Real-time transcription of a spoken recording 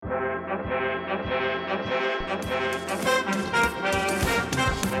Hey,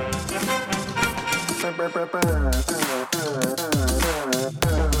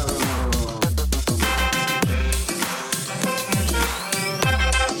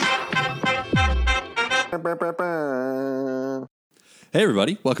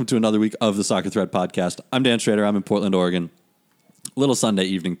 everybody. Welcome to another week of the Soccer Thread podcast. I'm Dan Schrader. I'm in Portland, Oregon. Little Sunday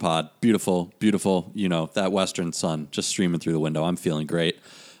evening pod. Beautiful, beautiful, that western sun just streaming through the window. I'm feeling great.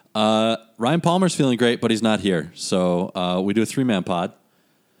 Ryan Palmer's feeling great, but he's not here. So we do a three-man pod.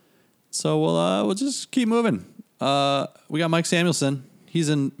 So we'll just keep moving. We got Mike Samuelson. He's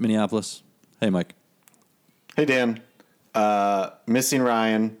in Minneapolis. Hey, Mike. Hey, Dan. Missing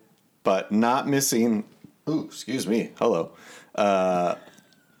Ryan, but not missing... Ooh, excuse me. Hello. That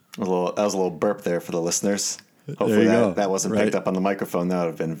was a little burp there for the listeners. Hopefully that wasn't picked up on the microphone. That would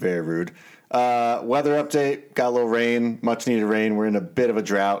have been very rude. Weather update. Got a little rain. Much needed rain. We're in a bit of a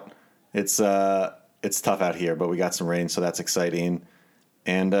drought. It's tough out here, but we got some rain, so that's exciting.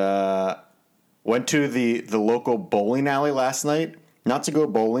 And went to the local bowling alley last night. Not to go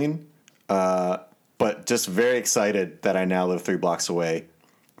bowling, but just very excited that I now live 3 blocks away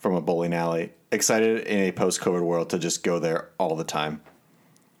from a bowling alley. Excited in a post-COVID world to just go there all the time.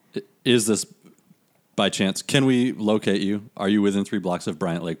 Is this by chance? Can we locate you? Are you within 3 blocks of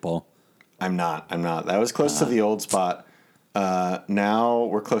Bryant Lake Bowl? I'm not. That was close to the old spot. Now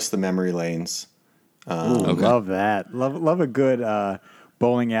we're close to memory lanes. Okay. Love that. Love a good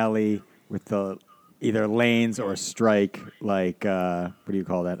bowling alley with the either lanes or strike. Like what do you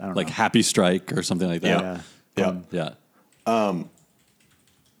call that? I don't know. Like Happy Strike or something like that. Yeah.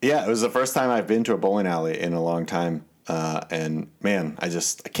 Yeah, it was the first time I've been to a bowling alley in a long time. And man, I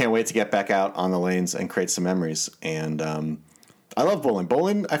can't wait to get back out on the lanes and create some memories. And I love bowling.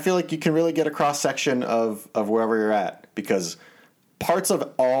 Bowling, I feel like you can really get a cross section of wherever you're at, because parts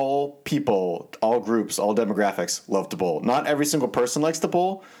of all people, all groups, all demographics love to bowl. Not every single person likes to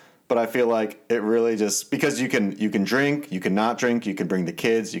bowl, but I feel like it really just, because you can drink, you can not drink, you can bring the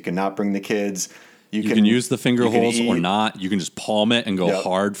kids, you can not bring the kids. You can use the finger holes or not. You can just palm it and go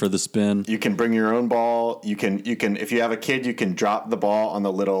hard for the spin. You can bring your own ball. You can if you have a kid, you can drop the ball on the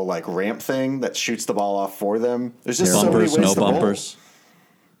little ramp thing that shoots the ball off for them. There's just so many ways to bowl. Bumpers.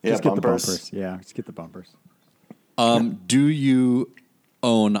 Yeah, just get the bumpers. Yeah, just get the bumpers. Do you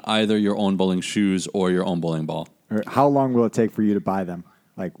own either your own bowling shoes or your own bowling ball? Or how long will it take for you to buy them?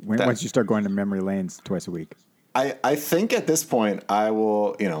 Like once you start going to memory lanes twice a week? I think at this point I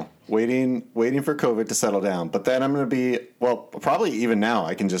will, waiting for COVID to settle down. But then I'm going to be, probably even now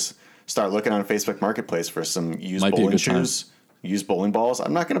I can just start looking on Facebook Marketplace for some used bowling shoes, used bowling balls.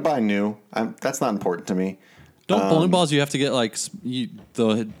 I'm not going to buy new. That's not important to me. Don't bowling balls, you have to get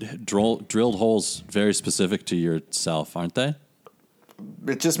the drilled holes very specific to yourself, aren't they?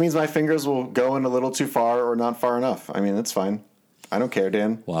 It just means my fingers will go in a little too far or not far enough. I mean, that's fine. I don't care,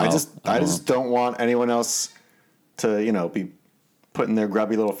 Dan. Wow. I just don't want anyone else to, be putting their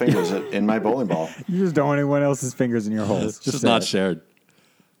grubby little fingers in my bowling ball. You just don't want anyone else's fingers in your holes. Just not shared.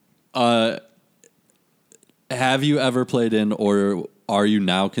 Have you ever played in, or are you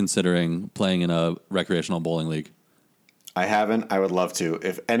now considering playing in a recreational bowling league? I haven't. I would love to.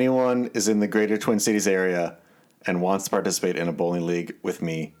 If anyone is in the greater Twin Cities area and wants to participate in a bowling league with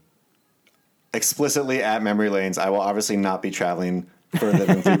me, explicitly at memory lanes, I will obviously not be traveling further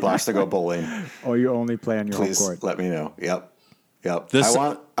than 3 blocks to go bowling. Oh, you only play on your home court. Please let me know. Yep.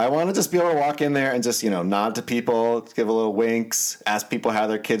 I want to just be able to walk in there and just, nod to people, give a little winks, ask people how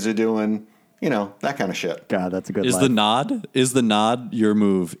their kids are doing, that kind of shit. God, that's a good Is the nod your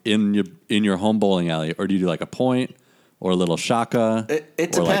move in your home bowling alley, or do you do like a point or a little shaka?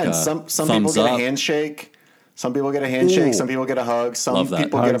 It depends. Some people get a handshake. Some people get a handshake. Ooh. Some people get a hug. Some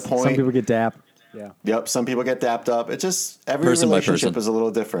people Hugs, get a point. Some people get dap. Yeah. Yep. Some people get dapped up. It just every Person relationship is a little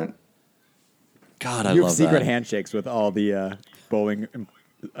different. God, I you love have secret that. handshakes with all the bowling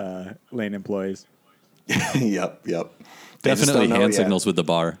lane employees. Yep. Definitely hand signals with the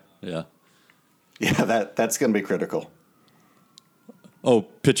bar. Yeah. Yeah, that's going to be critical. Oh,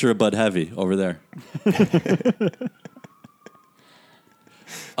 pitcher of Bud Heavy over there.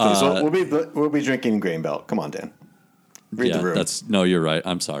 So we'll be drinking Grain Belt. Come on, Dan. Read the room. No, you're right.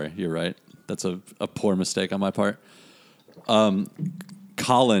 I'm sorry. You're right. That's a poor mistake on my part.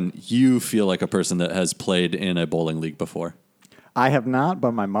 Colin, you feel like a person that has played in a bowling league before. I have not,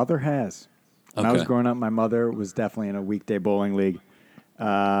 but my mother has. When I was Okay. growing up, my mother was definitely in a weekday bowling league.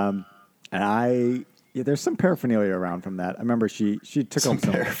 And there's some paraphernalia around from that. I remember she took home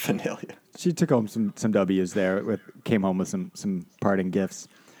some paraphernalia. She took home some W's there. Came home with some parting gifts.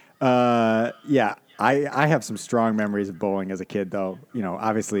 I have some strong memories of bowling as a kid, though.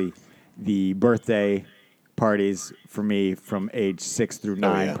 Obviously the birthday parties for me from age 6 through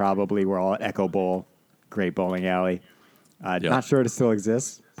 9 yeah. probably were all at Echo Bowl, great bowling alley. Not sure it still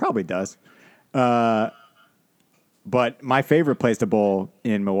exists. Probably does. But my favorite place to bowl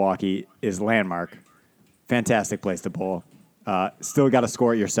in Milwaukee is Landmark. Fantastic place to bowl. Still got to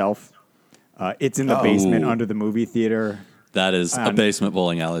score it yourself. It's in the basement under the movie theater. That is a basement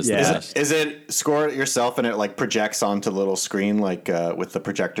bowling alley. Is it score it yourself and it like projects onto the little screen like with the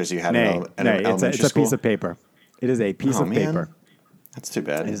projectors you had in elementary it's a school? piece of paper. It is a piece of paper. That's too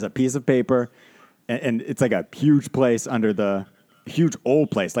bad. It is a piece of paper, and it's like a huge place huge old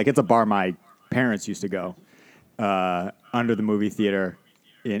place. Like it's a bar my parents used to go under the movie theater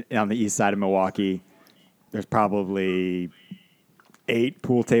on the east side of Milwaukee. There's probably 8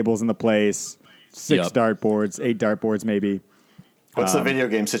 pool tables in the place. 6 dartboards, 8 dartboards maybe. What's the video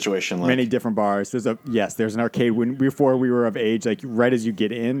game situation like? Many different bars. There's an arcade. Before we were of age, like right as you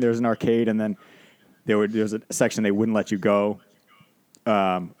get in, there's an arcade, and then there's a section they wouldn't let you go.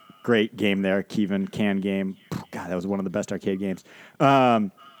 Great game there, Kevin Can game. God, that was one of the best arcade games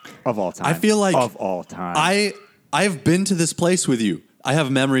of all time. I feel like of all time. I've been to this place with you. I have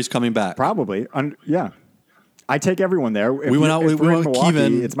memories coming back. Probably, yeah. I take everyone there. We went out with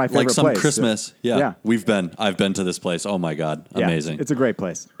Kevin. It's my favorite like some place. Christmas. So, yeah. I've been to this place. Oh my God. Amazing. It's a great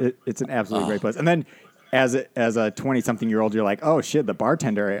place. It's an absolutely great place. And then as a 20-something-year-old, you're like, oh shit, the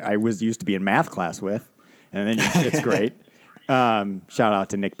bartender I used to be in math class with. And then it's great. Shout out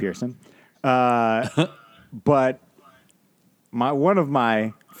to Nick Pearson. But one of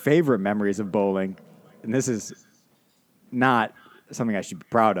my favorite memories of bowling, and this is not something I should be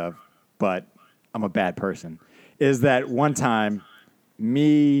proud of, but I'm a bad person, is that one time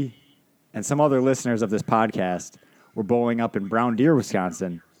me and some other listeners of this podcast were bowling up in Brown Deer,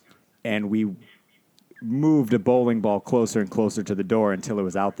 Wisconsin, and we moved a bowling ball closer and closer to the door until it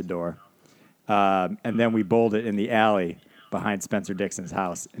was out the door. And then we bowled it in the alley behind Spencer Dixon's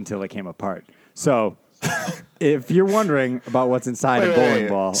house until it came apart. So if you're wondering about what's inside a bowling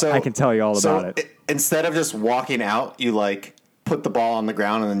ball, I can tell you all about it. Instead of just walking out, you like put the ball on the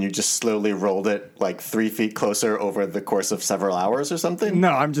ground and then you just slowly rolled it like 3 feet closer over the course of several hours or something?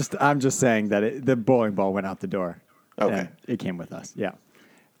 No, I'm just saying that the bowling ball went out the door. Okay. It came with us. Yeah.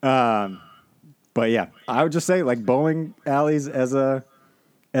 But yeah, I would just say like bowling alleys as a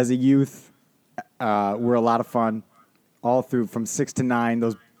youth were a lot of fun all through from 6 to 9,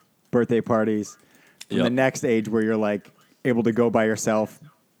 those birthday parties. From the next age where you're like able to go by yourself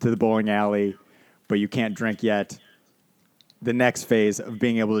to the bowling alley, but you can't drink yet. The next phase of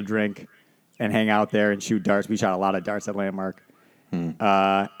being able to drink and hang out there and shoot darts. We shot a lot of darts at Landmark.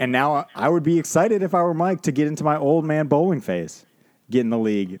 And now I would be excited if I were Mike to get into my old man bowling phase, get in the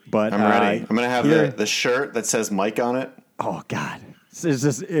league. But I'm ready. I'm going to have the shirt that says Mike on it. Oh, God.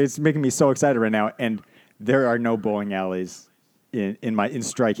 It's making me so excited right now. And there are no bowling alleys in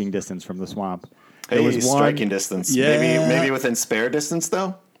striking distance from the swamp. There was striking distance. Yeah. Maybe within spare distance,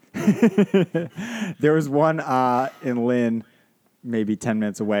 though? There was one in Lynn, maybe 10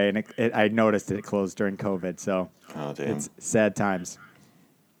 minutes away, and I noticed it closed during COVID. So it's sad times.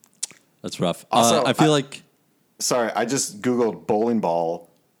 That's rough. Also, I feel like... Sorry, I just Googled bowling ball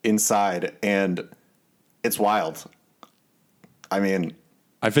inside, and it's wild. I mean...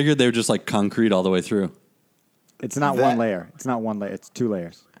 I figured they were just like concrete all the way through. It's not one layer. It's not one layer. It's 2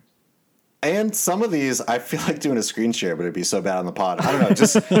 layers. And some of these, I feel like doing a screen share, but it'd be so bad on the pod. I don't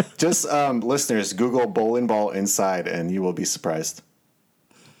know. Just listeners, Google bowling ball inside, and you will be surprised.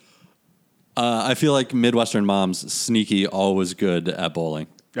 I feel like Midwestern moms sneaky always good at bowling.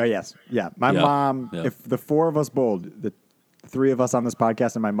 Oh yes, yeah. My mom. Yeah. If the 4 of us bowled, the 3 of us on this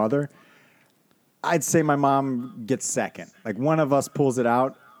podcast, and my mother, I'd say my mom gets second. Like one of us pulls it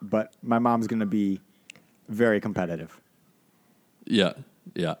out, but my mom's going to be very competitive. Yeah.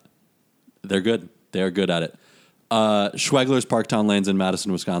 They're good. They are good at it. Schwegler's Parktown Lanes in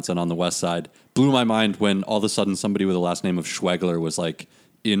Madison, Wisconsin on the west side. Blew my mind when all of a sudden somebody with the last name of Schwegler was like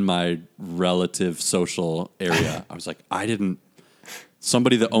in my relative social area. I was like,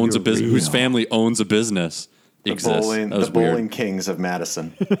 somebody that owns a business, whose family owns a business exists. The bowling kings of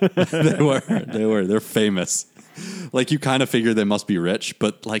Madison. They were. They're famous. Like you kind of figure they must be rich,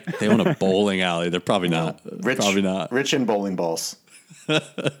 but like they own a bowling alley. They're probably not. Probably not. Rich in bowling balls.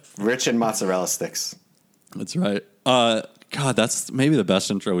 Rich in mozzarella sticks. That's right. God, that's maybe the best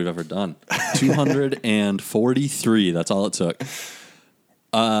intro we've ever done. 243. That's all it took.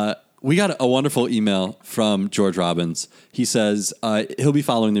 We got a wonderful email from George Robbins. He says he'll be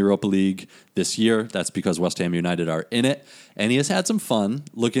following the Europa League this year. That's because West Ham United are in it. And he has had some fun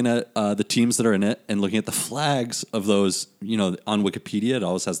looking at the teams that are in it and looking at the flags of those. You know, on Wikipedia, it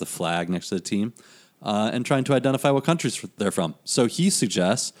always has the flag next to the team. and trying to identify what countries they're from. So he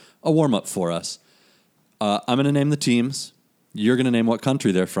suggests a warm-up for us. I'm going to name the teams. You're going to name what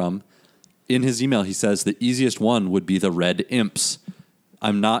country they're from. In his email, he says the easiest one would be the Red Imps.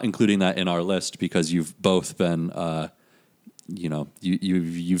 I'm not including that in our list because you've both been,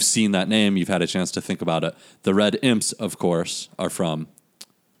 you've seen that name. You've had a chance to think about it. The Red Imps, of course, are from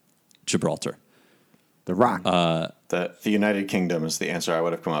Gibraltar. The Rock. The United Kingdom is the answer I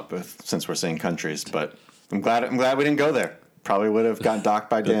would have come up with since we're saying countries, but I'm glad we didn't go there. Probably would have gotten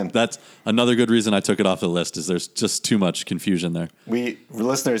docked by Dan. That's another good reason I took it off the list is there's just too much confusion there.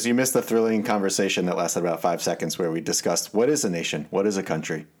 Listeners, you missed the thrilling conversation that lasted about 5 seconds where we discussed what is a nation, what is a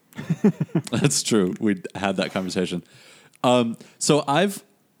country. That's true. We had that conversation. So I've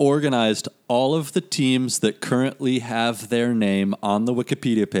organized all of the teams that currently have their name on the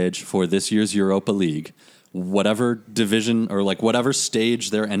Wikipedia page for this year's Europa League, whatever division or like whatever stage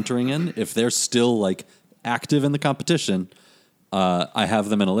they're entering in. If they're still like active in the competition, I have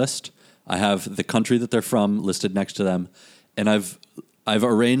them in a list. I have the country that they're from listed next to them, and I've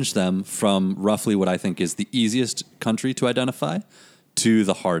arranged them from roughly what I think is the easiest country to identify to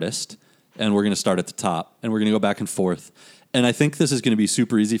the hardest. And we're going to start at the top, and we're going to go back and forth. And I think this is going to be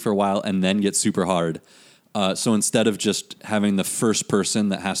super easy for a while and then get super hard. So instead of just having the first person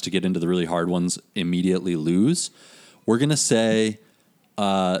that has to get into the really hard ones immediately lose, we're going to say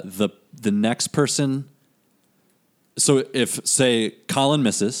the next person. So if, say, Colin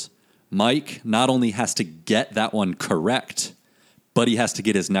misses, Mike not only has to get that one correct, but he has to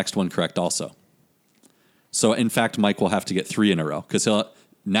get his next one correct also. So, in fact, Mike will have to get 3 in a row because he'll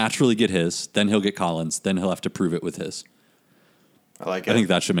naturally get his, then he'll get Colin's, then he'll have to prove it with his. I like it. I think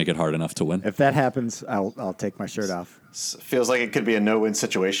that should make it hard enough to win. If that happens, I'll take my shirt off. Feels like it could be a no-win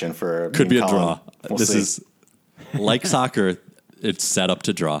situation for Could be a Colin. draw. We'll This see. is like soccer. It's set up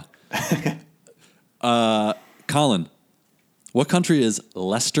to draw. Colin, what country is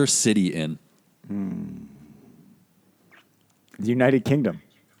Leicester City in? The United Kingdom.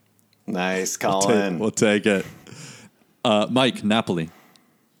 Nice, Colin. We'll take it. Mike, Napoli.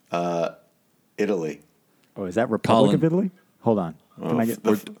 Italy. Oh, is that Republic Colin. of Italy? Hold on. Can I get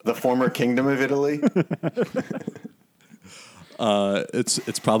The former Kingdom of Italy?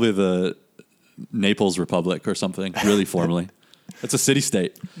 It's probably the Naples Republic or something, really formally. It's a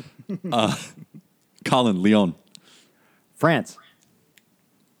city-state. Colin, Lyon. France?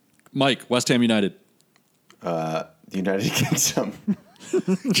 Mike, West Ham United. The United Kingdom.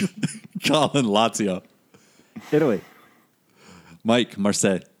 Colin, Lazio. Italy? Mike,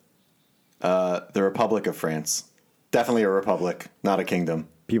 Marseille. The Republic of France. Definitely a republic, not a kingdom.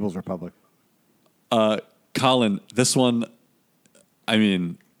 People's Republic. Colin, this one, I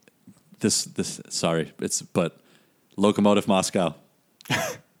mean, sorry, but Lokomotiv Moscow.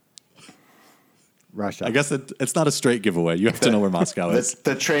 Russia. I guess it's not a straight giveaway. You have to know where Moscow is.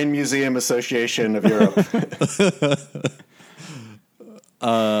 The Train Museum Association of Europe.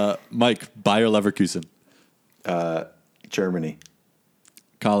 Mike, Bayer Leverkusen. Germany.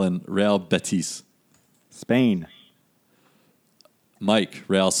 Colin, Real Betis. Spain. Mike,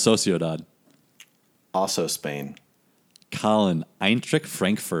 Real Sociedad. Also Spain. Colin, Eintracht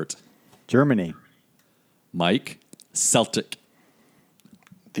Frankfurt. Germany. Mike, Celtic.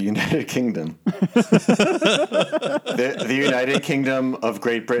 The United Kingdom. the United Kingdom of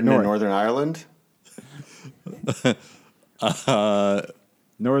Great Britain and Northern Ireland.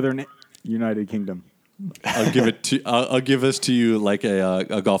 Northern United Kingdom. I'll give this to you like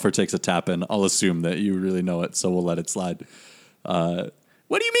a golfer takes a tap in. I'll assume that you really know it, so we'll let it slide. What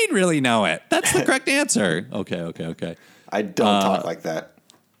do you mean really know it? That's the correct answer. Okay. I don't talk like that.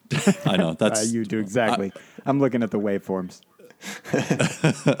 I know. That's You do exactly. I'm looking at the waveforms.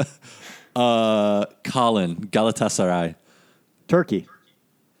 Colin, Galatasaray. Turkey.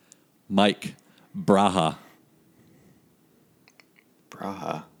 Mike, Braha.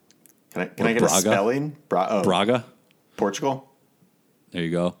 Braha. Can I get Braga? a spelling? Braga. Portugal? There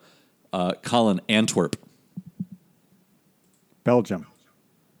you go. Colin, Antwerp. Belgium.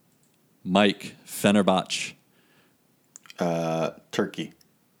 Mike, Fenerbahce. Turkey.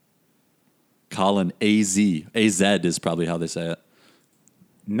 Colin, AZ. AZ is probably how they say it.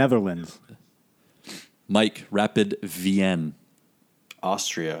 Netherlands. Mike, Rapid Vienna.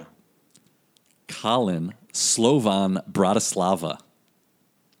 Austria. Colin, Slovan Bratislava.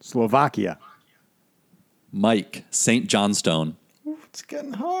 Slovakia. Mike, St. Johnstone. Ooh, it's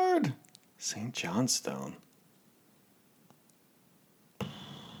getting hard. St. Johnstone.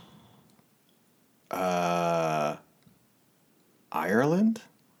 Ireland?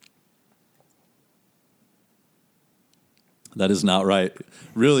 That is not right.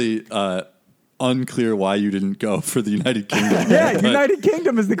 Really, unclear why you didn't go for the United Kingdom. Yeah, United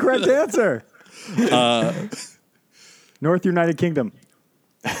Kingdom is the correct answer. North United Kingdom.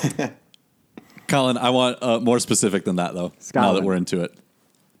 Colin, I want more specific than that, though, now that we're into it.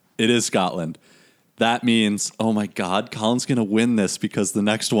 It is Scotland. That means, oh my God, Colin's going to win this because the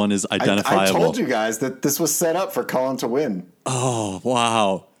next one is identifiable. I told you guys that this was set up for Colin to win. Oh,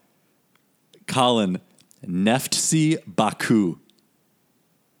 wow. Colin, Neftchi Baku.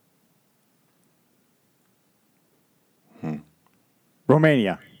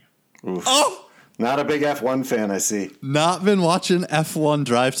 Romania. Oof. Oh! Not a big F1 fan, I see. Not been watching F1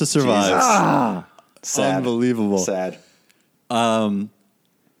 Drive to Survive. Sad. Unbelievable. Sad.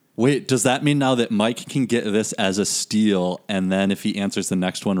 Wait, does that mean now that Mike can get this as a steal, and then if he answers the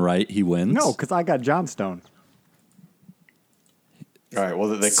next one right, he wins? No, because I got Johnstone. All right, well,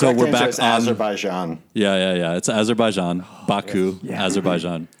 the correct So we're answer back is on- Azerbaijan. Yeah. It's Azerbaijan. Baku, Yeah.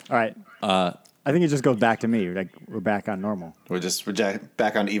 Azerbaijan. All right. I think it just goes back to me. Like we're back on normal. We're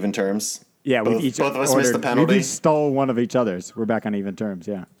back on even terms. Yeah, both, we've each both of us ordered, missed the penalty. We've each stole one of each other's. We're back on even terms.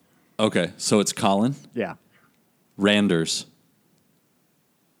 Yeah. Okay, so it's Colin. Yeah. Randers.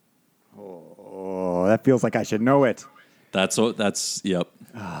 Oh, that feels like I should know it. Yep.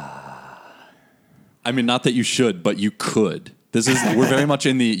 I mean, not that you should, but you could. We're very much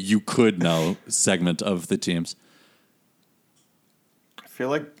in the you could know segment of the teams. I feel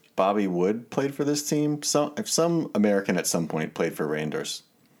like Bobby Wood played for this team. Some American at some point played for Rangers.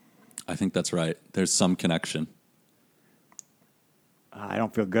 I think that's right. There's some connection. I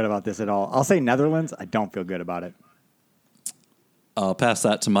don't feel good about this at all. I'll say Netherlands. I don't feel good about it. I'll pass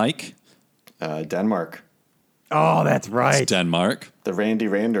that to Mike. Denmark. Oh, that's right. It's Denmark. The Randy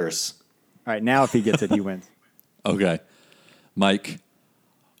Randers. All right, now if he gets it, he wins. Okay. Mike.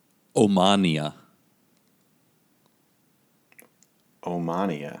 Omania.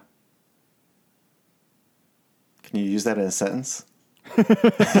 Omania. Can you use that in a sentence?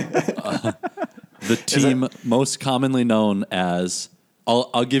 The team most commonly known as,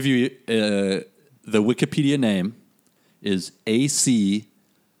 I'll give you the Wikipedia name is AC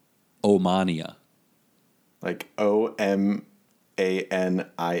Omania. Like Omania?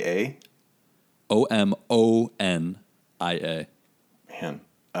 Omonia. Man.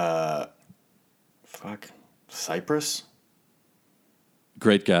 Fuck. Cyprus?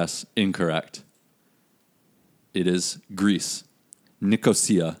 Great guess. Incorrect. It is Greece.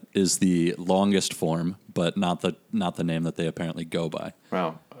 Nicosia is the longest form, but not the name that they apparently go by.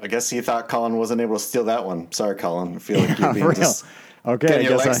 Wow. I guess he thought Colin wasn't able to steal that one. Sorry, Colin. I feel like you're For being real. just Okay, getting I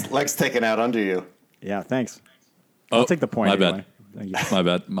your guess legs taken out under you. Yeah, thanks. I'll take the point. My anyway. bad. Thank you.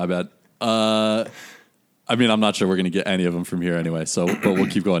 My bad. I mean, I'm not sure we're going to get any of them from here anyway, but we'll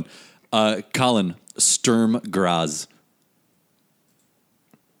keep going. Colin, Sturm Graz.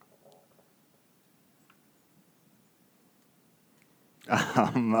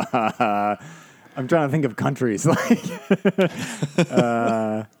 I'm trying to think of countries like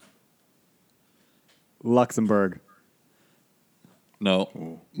Luxembourg.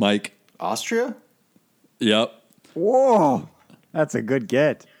 No. Mike. Austria? Yep. Whoa, that's a good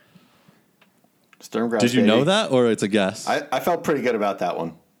get. Sturm Graz, Did you baby. know that, or it's a guess? I felt pretty good about that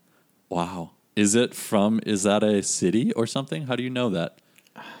one. Wow. Is that a city or something? How do you know that?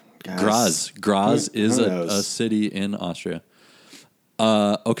 Guys, Graz who is knows? a city in Austria.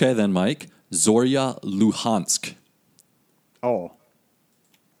 Okay, then, Mike. Zorya Luhansk. Oh,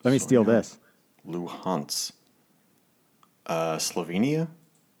 let me steal this. Luhansk. Slovenia?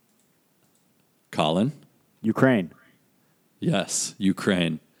 Colin. Ukraine. Yes,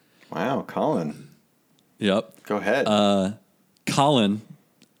 Ukraine. Wow, Colin. Yep. Go ahead. Colin,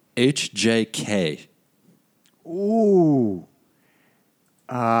 HJK. Ooh.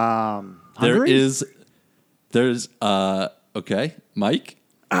 Hungary? There's okay, Mike.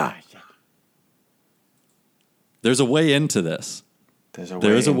 Shit. There's a way into this.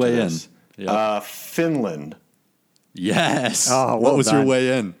 There is a way in. this. Yep. Finland. Yes. Oh, what well was your done.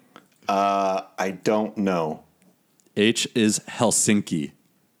 way in? I don't know. H is Helsinki.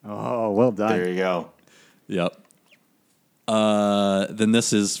 Oh, well done. There you go. Yep. Then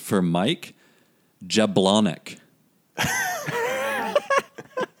this is for Mike. Jablonec.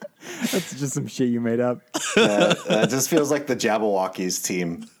 That's just some shit you made up. That just feels like the Jabberwockies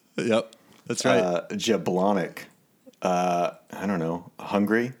team. Yep. That's right. Jablonec. I don't know.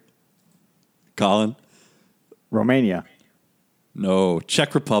 Hungary? Colin. Romania. No.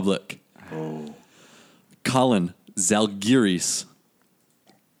 Czech Republic. Oh. Colin. Zalgiris.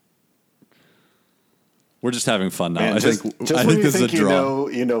 We're just having fun now. Man, I just think when you this is a think draw.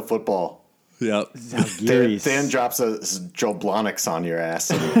 you know football. Yep. Zalgiris. Dan drops a Joe Blahniks on your ass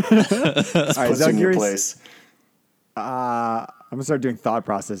and All right, puts you in your Zalgiris. place. I'm gonna start doing thought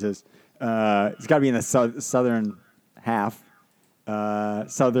processes. It's got to be in the southern half,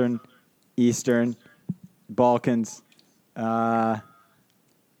 southern, eastern, Balkans. I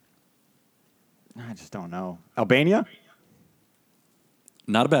just don't know. Albania?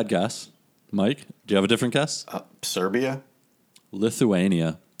 Not a bad guess. Mike, do you have a different guess? Serbia?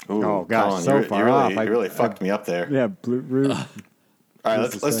 Lithuania. Ooh, Oh, gosh, Colin, so you far really, off. You really fucked me up there. Yeah, blue root. All right,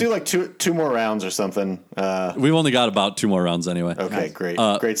 let's do like two more rounds or something. We've only got about 2 more rounds anyway. Okay, Nice. great.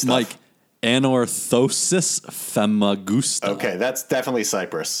 Great stuff. Mike, Anorthosis Famagusta. Okay, that's definitely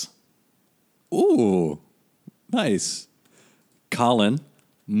Cyprus. Ooh, nice. Colin,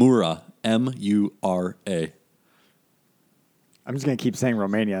 Mura, M-U-R-A. I'm just gonna keep saying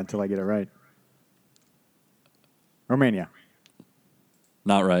Romania until I get it right. Romania.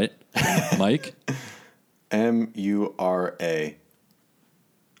 Not right. Mike? M-U-R-A.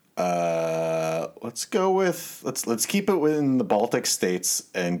 Let's go with let's keep it within the Baltic states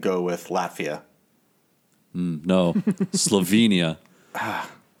and go with Latvia. No. Slovenia.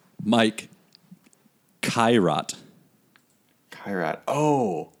 Mike, Kairat. Kairat.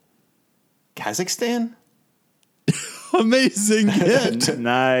 Oh, Kazakhstan. Amazing hit.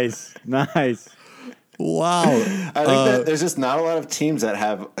 Nice. Wow. I think that there's just not a lot of teams that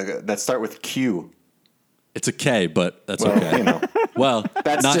have that start with Q. It's a K, but that's Well, okay. you know, Well,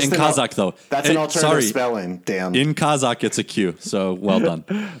 that's not just in an Kazakh, though. That's an alternative Sorry. spelling. Damn. In Kazakh, it's a Q, so well done.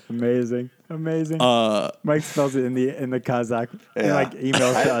 Amazing. Mike spells it in the Kazakh. Yeah. And like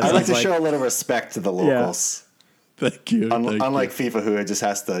emails to us. I like He's to show a little respect to the locals. Thank you. Unlike FIFA, who just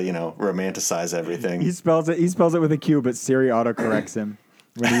has to, romanticize everything. He spells it with a Q, but Siri autocorrects him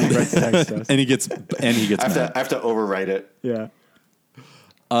when he writes text to us. And he gets mad. I have to overwrite it. Yeah.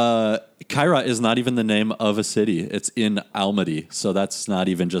 Kairat is not even the name of a city. It's in Almaty, so that's not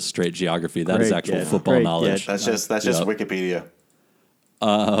even just straight geography. That is Great actual get. football Great knowledge. get. That's just Wikipedia.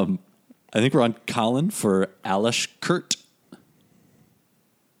 I think we're on Colin for Alashkert.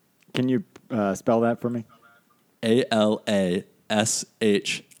 Can you spell that for me? Alashkert.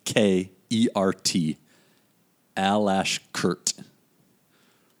 Alashkert.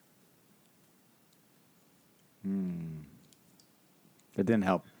 That didn't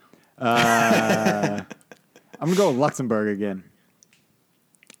help. I'm going to go with Luxembourg again.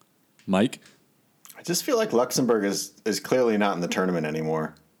 Mike? I just feel like Luxembourg is clearly not in the tournament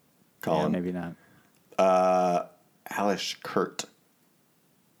anymore. Yeah, Colin. maybe not. Alish Kurt.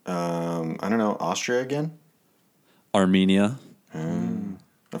 I don't know. Austria again? Armenia.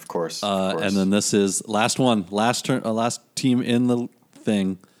 Of course. And then this is last one. Last team in the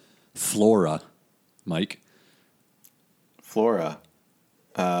thing. Flora. Mike? Flora.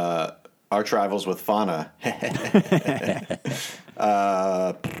 Arch rivals with Fauna.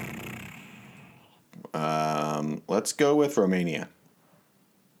 Let's go with Romania.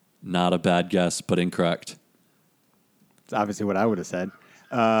 Not a bad guess, but incorrect. It's obviously what I would have said.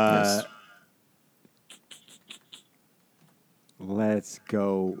 Yes. Let's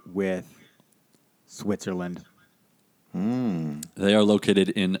go with Switzerland. They are located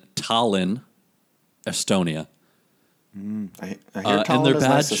in Tallinn, Estonia. I hear and Colin their is nice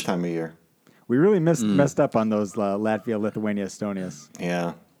badge- this time of year. We really messed up on those Latvia, Lithuania, Estonias.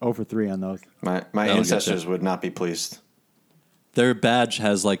 Yeah. 0 for 3 on those. My get ancestors you. would not be pleased. Their badge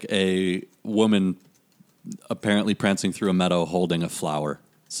has like a woman apparently prancing through a meadow holding a flower.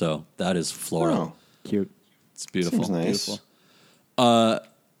 So that is floral. Oh, Cute. It's beautiful. seems nice. Beautiful.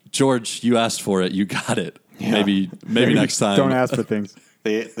 George, you asked for it. You got it. Yeah. Maybe next time. Don't ask for things.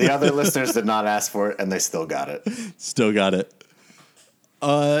 The other listeners did not ask for it, and they still got it. Still got it.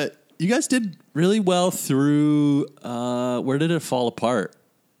 You guys did really well through. Where did it fall apart?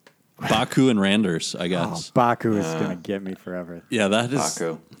 Baku and Randers, I Oh, guess. Baku is going to get me forever. Yeah, that is.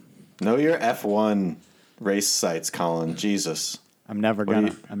 Baku. Know your F1 race sites, Colin. Jesus. I'm never going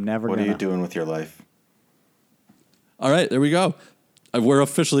to. What are you doing with your life? All right, there we go. We're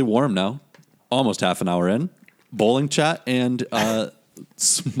officially warm now. Almost half an hour in. Bowling chat and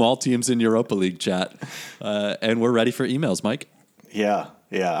small teams in Europa League chat. And we're ready for emails, Mike. Yeah.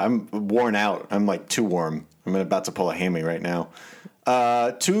 I'm worn out. I'm like too warm. I'm about to pull a hammy right now.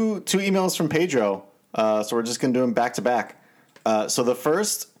 Two emails from Pedro. So we're just going to do them back to back. So the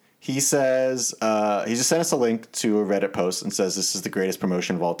first, he says, he just sent us a link to a Reddit post and says this is the greatest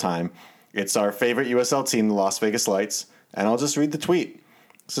promotion of all time. It's our favorite USL team, the Las Vegas Lights. And I'll just read the tweet.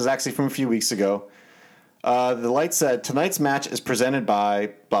 This is actually from a few weeks ago. The Light said, tonight's match is presented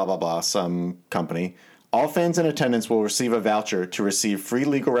by blah, blah, blah, some company. All fans in attendance will receive a voucher to receive free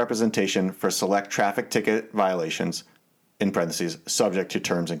legal representation for select traffic ticket violations, in parentheses, subject to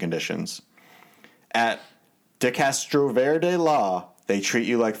terms and conditions. At De Castroverde Law, they treat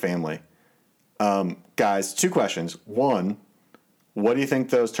you like family. Guys, 2 questions. 1, what do you think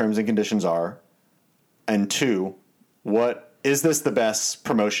those terms and conditions are? And 2, what is this the best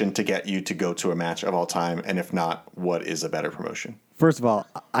promotion to get you to go to a match of all time? And if not, what is a better promotion? First of all,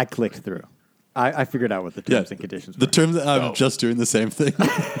 I clicked through. I figured out what the terms and conditions were. The terms, I'm just doing the same thing.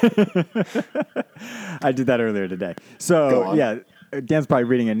 I did that earlier today. So, yeah, Dan's probably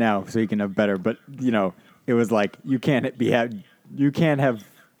reading it now so he can have better. But, it was like,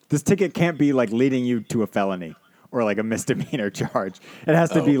 this ticket can't be like leading you to a felony or like a misdemeanor charge. It has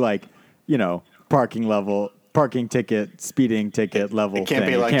to be like, parking ticket, speeding ticket level. It can't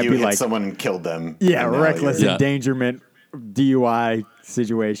thing. be like it can't you be hit like someone and killed them. Yeah, reckless Yeah. endangerment, DUI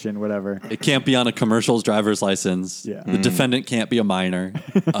situation, whatever. It can't be on a commercial's driver's license. Yeah. The defendant can't be a minor.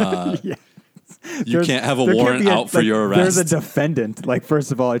 Yeah. You can't have a warrant out for your arrest. There's a defendant. Like,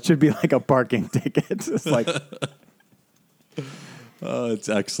 first of all, it should be like a parking ticket. It's like, Oh, it's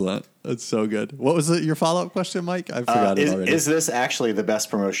excellent. It's so good. What was your follow-up question, Mike? I forgot it already. Is this actually the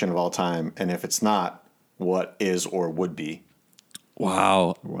best promotion of all time? And if it's not, what is or would be?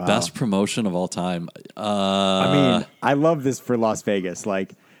 Wow. Best promotion of all time. I mean, I love this for Las Vegas.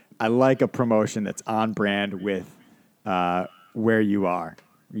 Like, I like a promotion that's on brand with where you are,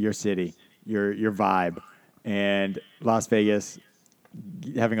 your city, your vibe. And Las Vegas,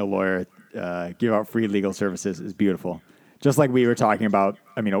 having a lawyer give out free legal services is beautiful. Just like we were talking about,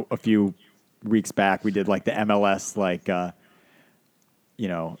 a few weeks back, we did like the MLS, like,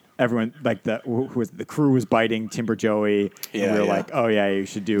 everyone, like the crew was biting Timber Joey. Yeah, and we were yeah. like, oh yeah, you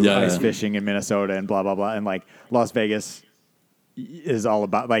should do ice fishing in Minnesota and blah, blah, blah. And like Las Vegas is all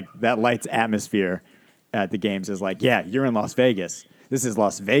about like that lights atmosphere at the games is like, yeah, you're in Las Vegas. This is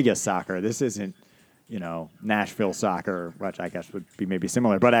Las Vegas soccer. This isn't, Nashville soccer, which I guess would be maybe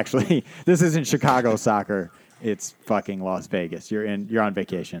similar, but actually this isn't Chicago soccer. It's fucking Las Vegas. You're on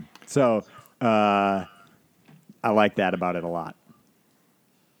vacation. So I like that about it a lot.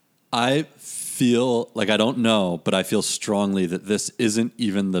 I feel like I don't know, but I feel strongly that this isn't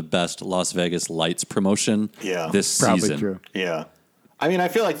even the best Las Vegas Lights promotion this Probably season. True. Yeah. I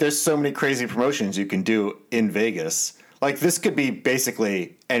feel like there's so many crazy promotions you can do in Vegas. Like, this could be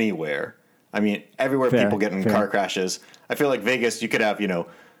basically anywhere. Everywhere people get in car crashes. I feel like Vegas, you could have,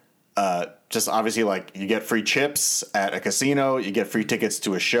 just obviously, like, you get free chips at a casino, you get free tickets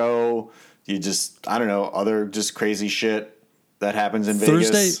to a show, you just, I don't know, other just crazy shit that happens in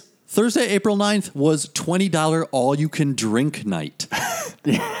Vegas. Thursday, April 9th was $20 all-you-can-drink night.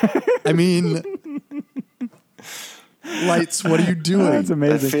 Lights, what are you doing? That's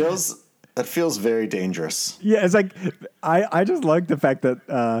amazing. That feels very dangerous. Yeah, it's like, I just like the fact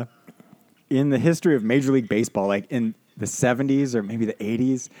that in the history of Major League Baseball, like in the 70s or maybe the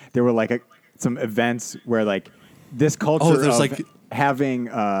 80s, there were like some events where like this culture of like having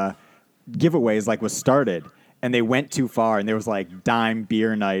giveaways like was started, and they went too far, and there was like dime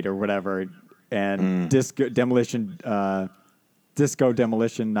beer night or whatever, and disco demolition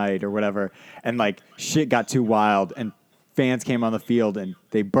night or whatever, and like shit got too wild, and fans came on the field and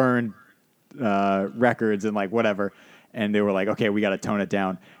they burned records and like whatever. And they were like, okay, we got to tone it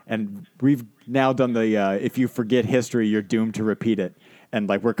down. And we've now done the if you forget history, you're doomed to repeat it. And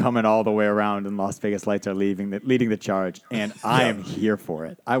like we're coming all the way around, and Las Vegas Lights are leading the charge. And I am here for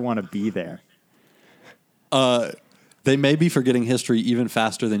it. I want to be there. They may be forgetting history even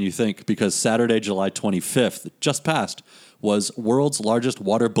faster than you think, because Saturday, July 25th, just passed, was World's Largest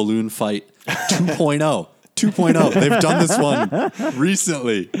Water Balloon Fight 2.0. 2.0. They've done this one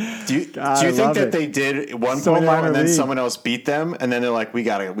recently. Do you think that they did 1.0 and then someone else beat them, and then they're like, we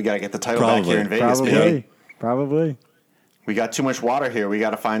gotta get the title back here in Vegas, baby. Probably. We got too much water here. We got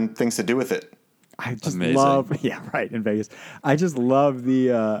to find things to do with it. I just love, in Vegas. I just love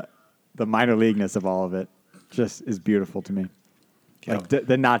the minor leagueness of all of it. Just is beautiful to me. Like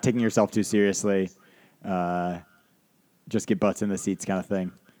the not taking yourself too seriously, just get butts in the seats kind of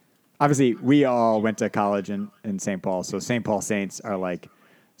thing. Obviously, we all went to college in St. Paul, so St. Paul Saints are like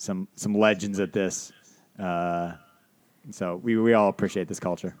some legends at this. So we all appreciate this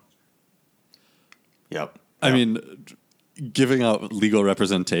culture. Yep. Giving out legal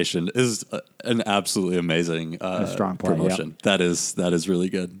representation is an absolutely amazing a strong point, promotion. Yep. That is really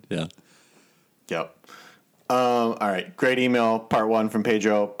good. Yeah. Yep. All right. Great email. Part 1 from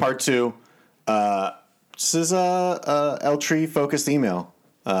Pedro. Part 2. This is a El Tree focused email.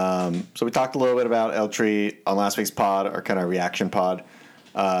 So we talked a little bit about El Tree on last week's pod, our kind of reaction pod.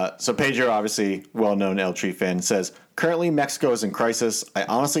 So Pedro, obviously well-known El Tri fan, says, currently Mexico is in crisis. I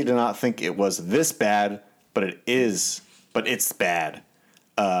honestly do not think it was this bad, but it is. But it's bad.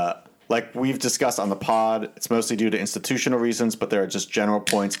 Like we've discussed on the pod, it's mostly due to institutional reasons, but there are just general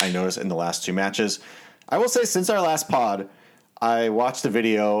points I noticed in the last two matches. I will say since our last pod, I watched a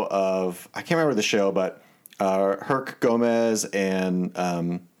video of, I can't remember the show, but Herc Gomez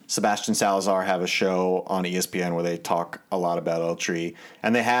and Sebastian Salazar have a show on ESPN where they talk a lot about El Tri.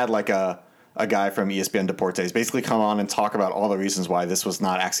 And they had like a guy from ESPN Deportes basically come on and talk about all the reasons why this was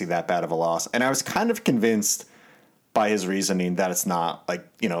not actually that bad of a loss. And I was kind of convinced by his reasoning that it's not. Like,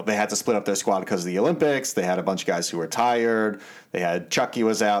 you know, they had to split up their squad because of the Olympics. They had a bunch of guys who were tired. They had Chucky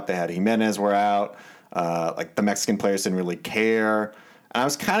was out. They had Jimenez were out. Like the Mexican players didn't really care. And I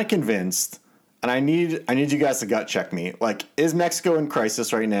was kind of convinced, and I need you guys to gut check me. Like, is Mexico in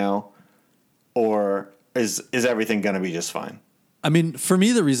crisis right now, or is everything going to be just fine? I mean, for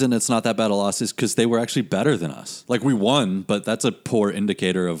me, the reason it's not that bad a loss is because they were actually better than us. Like, we won, but that's a poor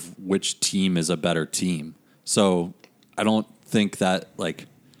indicator of which team is a better team. So I don't think that, like,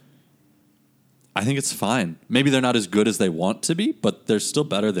 I think it's fine. Maybe they're not as good as they want to be, but they're still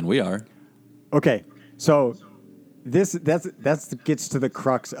better than we are. Okay, so that's gets to the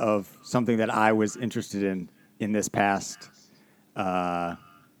crux of something that I was interested in this past, I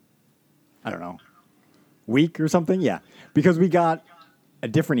don't know, week or something. Yeah, because we got a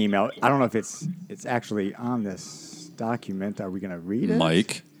different email. I don't know if it's actually on this document. Are we going to read it,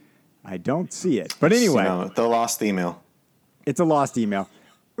 Mike? I don't see it, but anyway, the lost email. It's a lost email,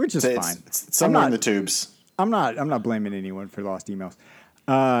 which is fine. It's somewhere in the tubes. I'm not blaming anyone for lost emails,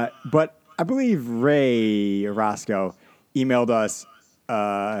 but I believe Ray Orozco emailed us,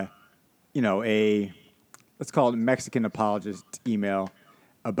 let's call it Mexican apologist email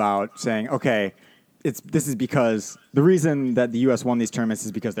about saying, okay, this is because the reason that the U.S. won these tournaments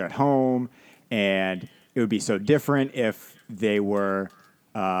is because they're at home, and it would be so different if they were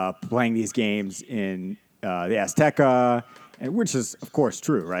playing these games in the Azteca, which is, of course,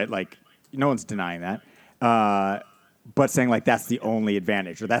 true, right? Like, no one's denying that. But saying, like, that's the only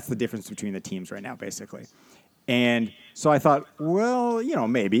advantage, or that's the difference between the teams right now, basically. And so I thought, well,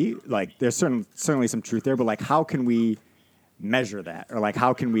 maybe, like, there's certainly some truth there, but, like, how can we measure that? Or, like,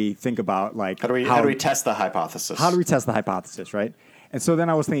 how can we think about, like... How do we test the hypothesis? How do we test the hypothesis, right? And so then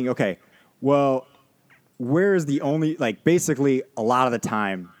I was thinking, okay, well, where is the only... Like, basically, a lot of the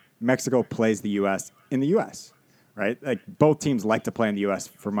time, Mexico plays the U.S. in the U.S., right? Like, both teams like to play in the U.S.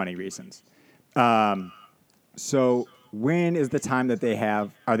 for money reasons. So when is the time that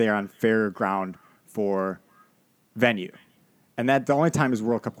are they on fair ground for venue? And that the only time is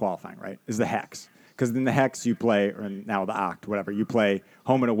World Cup qualifying, right? Is the Hex. Because in the Hex you play, or now the Oct, whatever, you play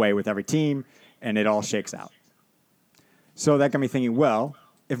home and away with every team, and it all shakes out. So that got me thinking, well,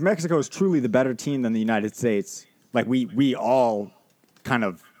 if Mexico is truly the better team than the United States, like we all kind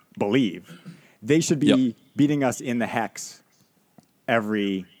of believe, they should be beating us in the Hex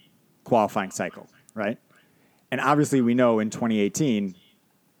every qualifying cycle, right? And obviously we know in 2018,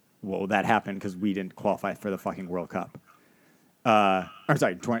 well, that happened because we didn't qualify for the fucking World Cup.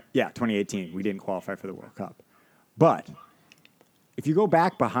 2018, we didn't qualify for the World Cup. But if you go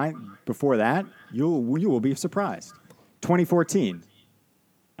back before that, you will be surprised. 2014,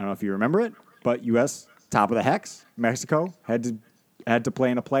 I don't know if you remember it, but U.S. top of the Hex. Mexico had to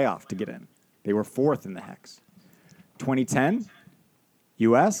play in a playoff to get in. They were fourth in the Hex. 2010,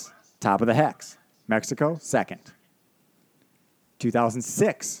 U.S. top of the Hex. Mexico, second.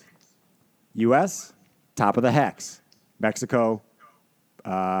 2006, U.S., top of the Hex. Mexico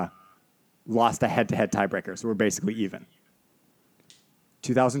lost a head-to-head tiebreaker, so we're basically even.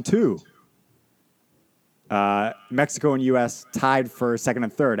 2002, Mexico and U.S. tied for second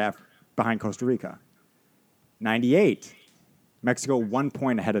and third behind Costa Rica. 98, Mexico 1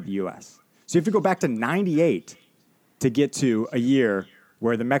 point ahead of the U.S. So you have to go back to 98 to get to a year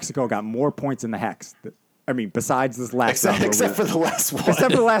where the Mexico got more points in the Hex. I mean, besides this last one. Except for the last one.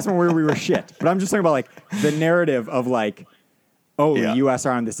 Except for the last one where we were shit. But I'm just talking about, like, the narrative of, like, the U.S.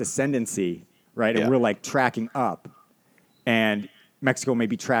 are on this ascendancy, right? And we're, like, tracking up. And Mexico may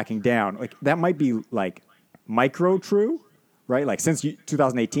be tracking down. Like, that might be, like, micro true, right? Like, since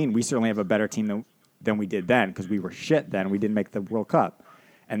 2018, we certainly have a better team than we did then because we were shit then. We didn't make the World Cup.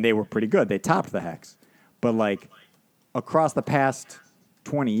 And they were pretty good. They topped the Hex. But, like, across the past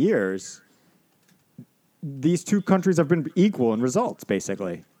 20 years, these two countries have been equal in results,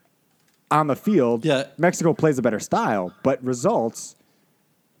 basically. On the field, Mexico plays a better style, but results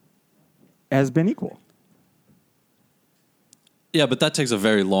has been equal. Yeah, but that takes a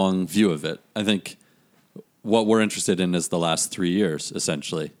very long view of it. I think what we're interested in is the last 3 years,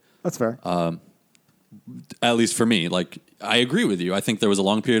 essentially. That's fair. At least for me, like I agree with you. I think there was a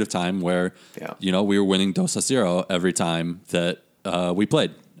long period of time where, we were winning 2-0 every time that we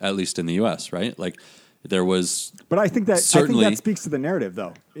played, at least in the U.S. Right? Like there was, but I think that speaks to the narrative,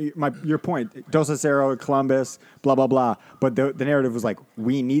 though. Your point, 2-0, Columbus, blah blah blah. But the narrative was like,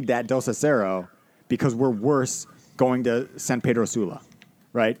 we need that 2-0 because we're worse going to San Pedro Sula,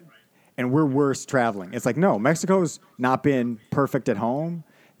 right? And we're worse traveling. It's like, no, Mexico's not been perfect at home.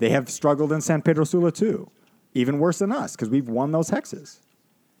 They have struggled in San Pedro Sula too, even worse than us because we've won those hexes.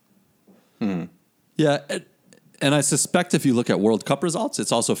 Yeah, and I suspect if you look at World Cup results,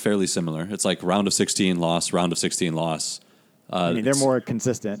 it's also fairly similar. It's like round of 16 loss, round of 16 loss. I mean, they're more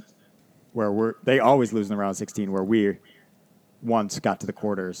consistent. Where they always lose in the round of 16, where we once got to the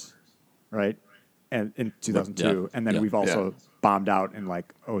quarters, right? And in 2002, and then we've also bombed out in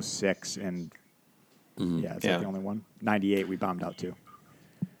like 06 and like the only one. 98 we bombed out too.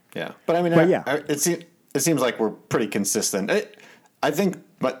 Yeah, but I mean, it seems like we're pretty consistent. I think,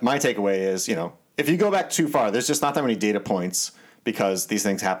 but my takeaway is, if you go back too far, there's just not that many data points because these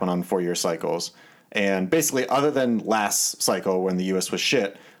things happen on 4-year cycles. And basically, other than last cycle when the U.S. was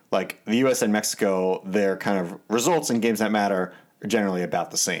shit, like the U.S. and Mexico, their kind of results in games that matter are generally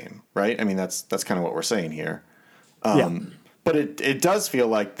about the same, right? I mean, that's kind of what we're saying here. But it does feel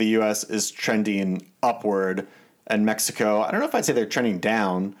like the U.S. is trending upward. And Mexico, I don't know if I'd say they're trending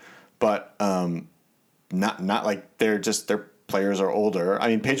down, but not like their players are older. I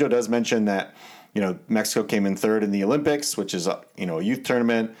mean, Pedro does mention that, Mexico came in third in the Olympics, which is a youth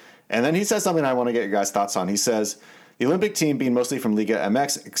tournament. And then he says something I want to get your guys' thoughts on. He says, the Olympic team, being mostly from Liga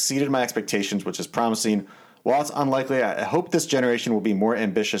MX, exceeded my expectations, which is promising. While it's unlikely, I hope this generation will be more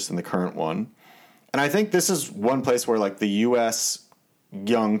ambitious than the current one. And I think this is one place where like the U.S.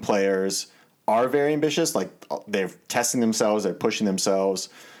 young players are very ambitious. Like they're testing themselves, they're pushing themselves,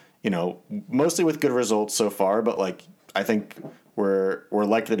 mostly with good results so far. But like, I think we're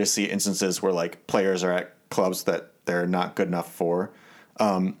likely to see instances where like players are at clubs that they're not good enough for.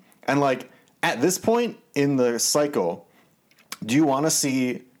 And like at this point in the cycle, do you want to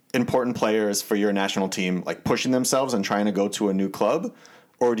see important players for your national team like pushing themselves and trying to go to a new club?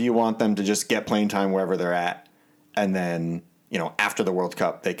 Or do you want them to just get playing time wherever they're at and then after the World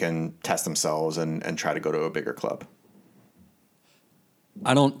Cup, they can test themselves and try to go to a bigger club?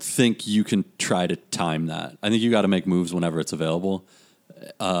 I don't think you can try to time that. I think you got to make moves whenever it's available.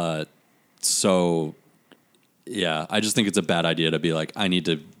 I just think it's a bad idea to be like, I need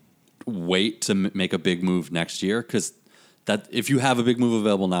to wait to make a big move next year. Because that if you have a big move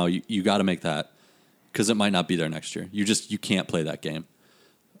available now, you got to make that because it might not be there next year. You can't play that game.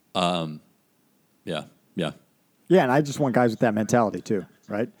 Yeah, and I just want guys with that mentality too,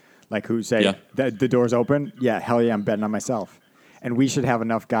 right? Like who say the door's open. Yeah, hell yeah, I'm betting on myself. And we should have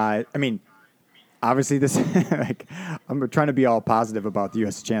enough guys. I mean, obviously this, like, I'm trying to be all positive about the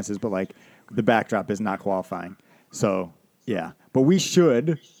U.S. chances, but like the backdrop is not qualifying. So yeah, but we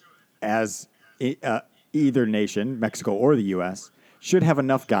should, as either nation, Mexico or the U.S., should have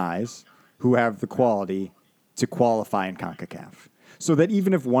enough guys who have the quality to qualify in CONCACAF. So that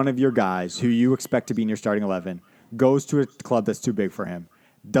even if one of your guys who you expect to be in your starting 11 goes to a club that's too big for him,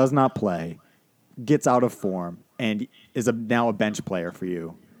 does not play, gets out of form, and is now a bench player for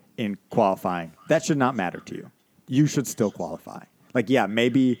you in qualifying, that should not matter to you. You should still qualify. Like, yeah,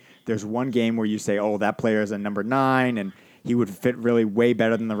 maybe there's one game where you say, oh, that player is a number 9, and he would fit really way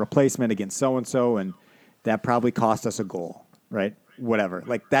better than the replacement against so-and-so, and that probably cost us a goal, right? Whatever.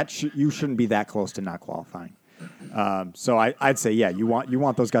 Like, you shouldn't be that close to not qualifying. So I'd say, yeah, you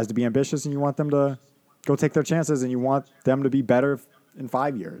want those guys to be ambitious, and you want them to go take their chances, and you want them to be better in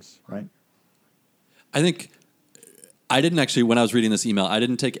 5 years, right? I think I didn't actually, when I was reading this email, I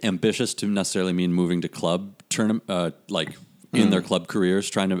didn't take ambitious to necessarily mean moving to club tournament, in their club careers.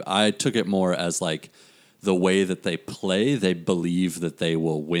 I took it more as like the way that they play. They believe that they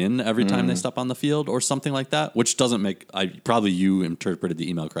will win every time they step on the field, or something like that. Which doesn't make. You interpreted the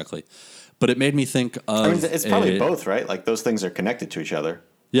email correctly, but it made me think of. I mean, it's probably both, right? Like those things are connected to each other.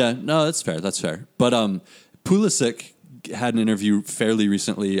 Yeah, no, that's fair. That's fair. But Pulisic had an interview fairly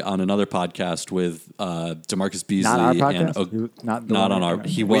recently on another podcast with DeMarcus Beasley. Not our podcast. Not on our.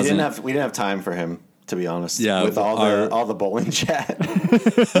 He wasn't. We didn't have time for him, to be honest. Yeah, with all the bowling chat.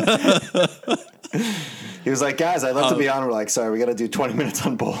 He was like, "Guys, I'd love to be on." We're like, "Sorry, we got to do 20 minutes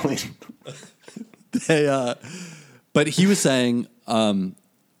on bowling." But he was saying.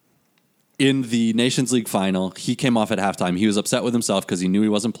 In the Nations League final, he came off at halftime. He was upset with himself because he knew he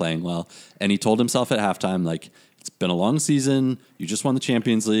wasn't playing well. And he told himself at halftime, like, it's been a long season. You just won the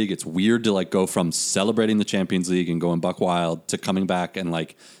Champions League. It's weird to like go from celebrating the Champions League and going buck wild to coming back and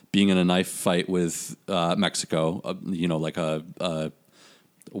like being in a knife fight with Mexico. Like a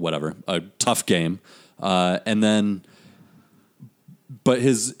tough game, and then. But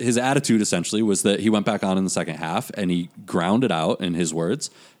his attitude essentially was that he went back on in the second half and he grounded out, in his words.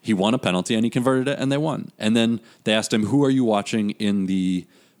 He won a penalty and he converted it and they won. And then they asked him, who are you watching in the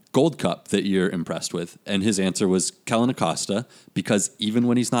Gold Cup that you're impressed with? And his answer was Kellen Acosta, because even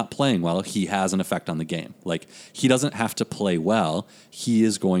when he's not playing well, he has an effect on the game. Like, he doesn't have to play well. He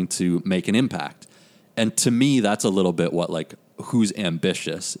is going to make an impact. And to me, that's a little bit what, like, who's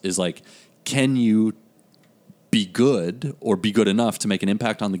ambitious is like, can you be good or be good enough to make an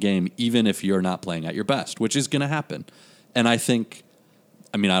impact on the game, even if you're not playing at your best, which is going to happen. And I think,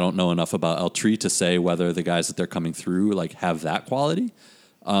 I don't know enough about El Tri to say whether the guys that they're coming through like have that quality.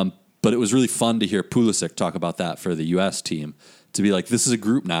 But it was really fun to hear Pulisic talk about that for the U.S. team, to be like, this is a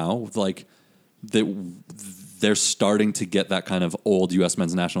group now, like they're starting to get that kind of old U.S.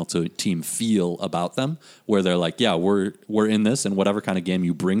 men's national team feel about them, where they're like, yeah, we're in this, and whatever kind of game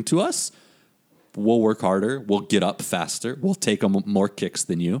you bring to us, we'll work harder, we'll get up faster, we'll take more kicks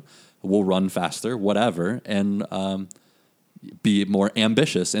than you, we'll run faster, whatever, and be more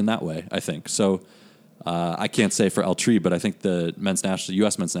ambitious in that way, I think. So I can't say for El Tri, but I think the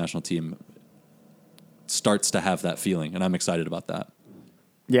U.S. men's national team starts to have that feeling, and I'm excited about that.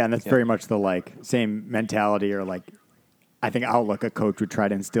 Yeah, and that's very much the like same mentality or like I think outlook a coach would try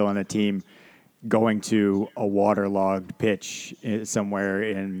to instill in a team going to a waterlogged pitch somewhere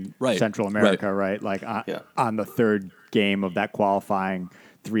in Central America, right? Like on the third game of that qualifying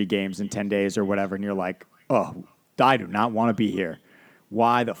 3 games in 10 days or whatever, and you're like, oh, I do not want to be here.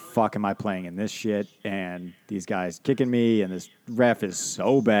 Why the fuck am I playing in this shit? And these guys kicking me, and this ref is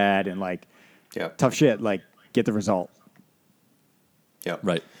so bad, and like tough shit. Like, get the result. Yeah.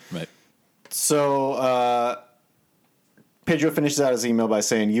 Right. So Pedro finishes out his email by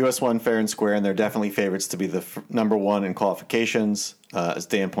saying U.S. won fair and square, and they're definitely favorites to be the number one in qualifications. As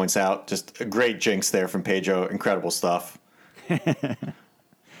Dan points out, just a great jinx there from Pedro. Incredible stuff.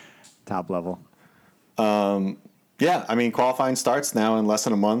 Top level. Qualifying starts now in less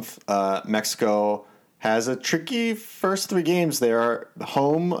than a month. Mexico has a tricky first 3 games. They are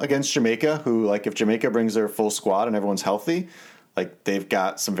home against Jamaica, who, like, if Jamaica brings their full squad and everyone's healthy, like, they've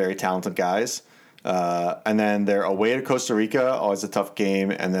got some very talented guys. And then they're away to Costa Rica, always a tough game,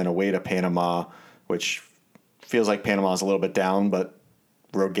 and then away to Panama, which feels like Panama's a little bit down, but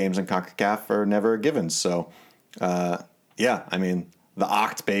road games in CONCACAF are never a given. So, the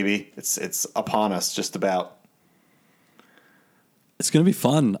Oct, baby, it's upon us just about. It's going to be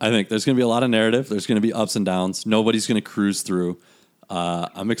fun. I think there's going to be a lot of narrative. There's going to be ups and downs. Nobody's going to cruise through.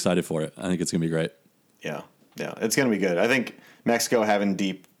 I'm excited for it. I think it's going to be great. Yeah, it's going to be good. I think Mexico having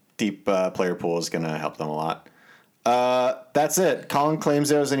deep player pool is going to help them a lot. That's it. Colin claims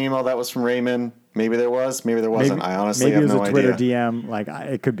there was an email that was from Raymond. Maybe there was. Maybe there wasn't. I honestly have no idea. Maybe it was a Twitter DM. Like,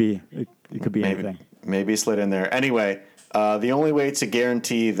 it could be. It could be anything. Maybe slid in there. Anyway, the only way to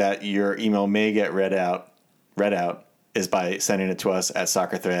guarantee that your email may get read out is by sending it to us at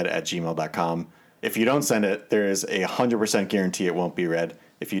soccerthread@gmail.com. If you don't send it, there is a 100% guarantee it won't be read.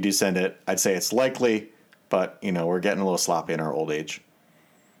 If you do send it, I'd say it's likely, but we're getting a little sloppy in our old age.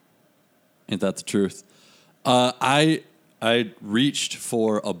 Ain't that the truth? I reached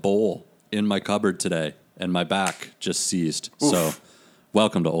for a bowl in my cupboard today, and my back just seized. Oof. So,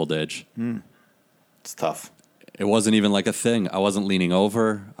 welcome to old age. It's tough. It wasn't even like a thing. I wasn't leaning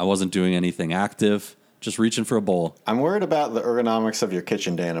over. I wasn't doing anything active. Just reaching for a bowl. I'm worried about the ergonomics of your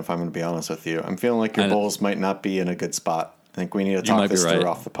kitchen, Dan, if I'm going to be honest with you. I'm feeling like your bowls might not be in a good spot. I think we need to talk this through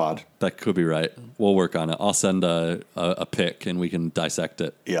off the pod. That could be right. We'll work on it. I'll send a pic, and we can dissect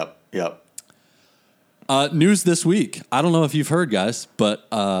it. Yep. News this week. I don't know if you've heard, guys, but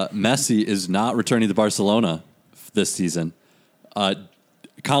Messi is not returning to Barcelona this season.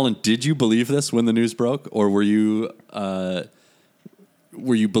 Colin, did you believe this when the news broke, or were you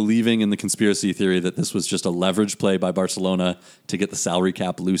believing in the conspiracy theory that this was just a leverage play by Barcelona to get the salary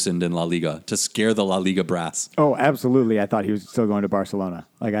cap loosened in La Liga, to scare the La Liga brass? Oh, absolutely. I thought he was still going to Barcelona.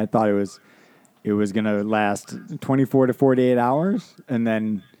 Like, I thought it was going to last 24 to 48 hours, and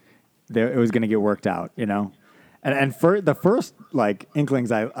then it was going to get worked out, And for the first, like,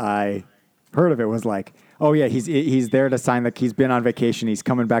 inklings I heard of it was like, oh, yeah, he's there to sign he's been on vacation. He's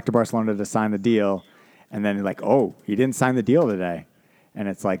coming back to Barcelona to sign the deal. And then, like, oh, he didn't sign the deal today. And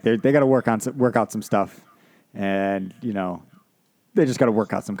it's like they got to work out some stuff, and they just got to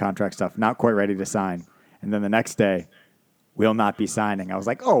work out some contract stuff. Not quite ready to sign, and then the next day, will not be signing. I was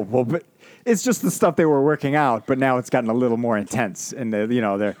like, oh, well, but it's just the stuff they were working out, but now it's gotten a little more intense, and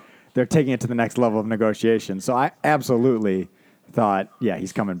they're taking it to the next level of negotiation. So I absolutely thought, yeah,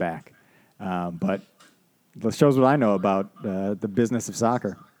 he's coming back. But this shows what I know about the business of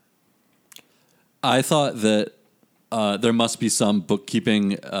soccer. I thought that there must be some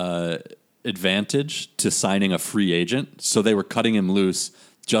bookkeeping advantage to signing a free agent, so they were cutting him loose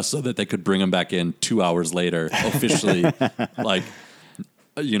just so that they could bring him back in 2 hours later, officially, like,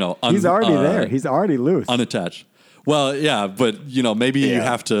 he's already there. He's already loose. Unattached. Well, yeah, but, maybe you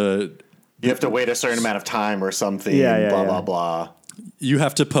have to... You have to wait a certain amount of time or something, blah, blah. You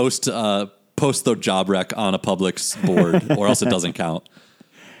have to post the job rec on a Publix board, or else it doesn't count.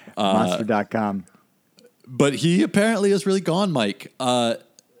 Monster.com. But he apparently is really gone, Mike. Do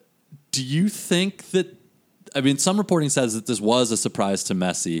you think that... some reporting says that this was a surprise to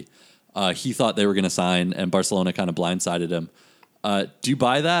Messi. He thought they were going to sign, and Barcelona kind of blindsided him. Do you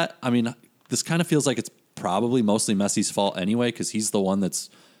buy that? This kind of feels like it's probably mostly Messi's fault anyway, because he's the one that's,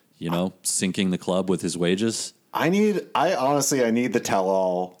 sinking the club with his wages. I need the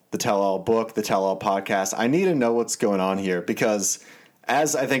tell-all book, the tell-all podcast. I need to know what's going on here because,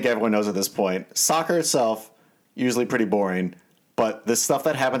 as I think everyone knows at this point, soccer itself, usually pretty boring, but the stuff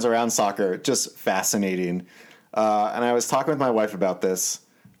that happens around soccer, just fascinating. And I was talking with my wife about this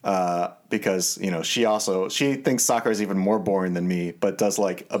because, she thinks soccer is even more boring than me, but does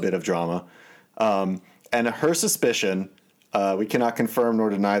like a bit of drama. And her suspicion, we cannot confirm nor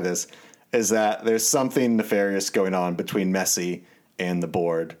deny this, is that there's something nefarious going on between Messi and the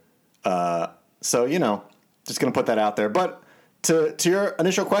board. Just going to put that out there. But to your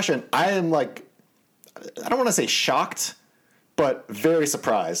initial question, I am I don't want to say shocked, but very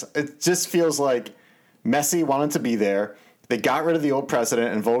surprised. It just feels like Messi wanted to be there. They got rid of the old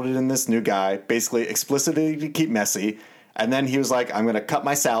president and voted in this new guy, basically explicitly to keep Messi. And then he was like, I'm going to cut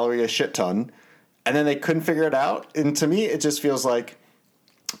my salary a shit ton. And then they couldn't figure it out. And to me, it just feels like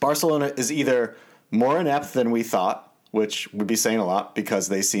Barcelona is either more inept than we thought, which would be saying a lot because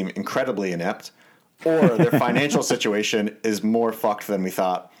they seem incredibly inept, or their financial situation is more fucked than we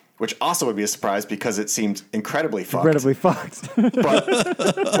thought, which also would be a surprise because it seemed incredibly fucked.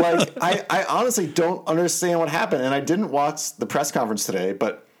 But I honestly don't understand what happened. And I didn't watch the press conference today,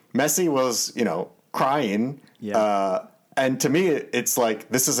 but Messi was, crying. Yeah. And to me, it's like,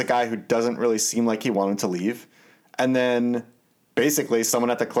 this is a guy who doesn't really seem like he wanted to leave. And then basically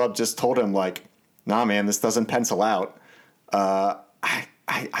someone at the club just told him nah, man, this doesn't pencil out.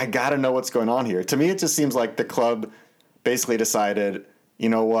 I got to know what's going on here. To me, it just seems like the club basically decided, you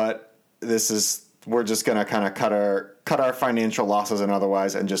know what, we're just going to kind of cut our financial losses and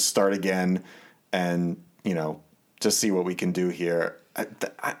otherwise and just start again and, just see what we can do here.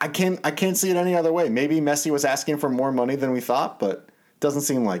 I can't see it any other way. Maybe Messi was asking for more money than we thought, but it doesn't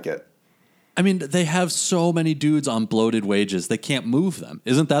seem like it. They have so many dudes on bloated wages. They can't move them.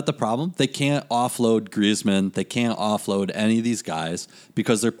 Isn't that the problem? They can't offload Griezmann. They can't offload any of these guys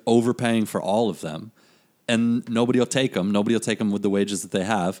because they're overpaying for all of them. And nobody will take them. Nobody will take them with the wages that they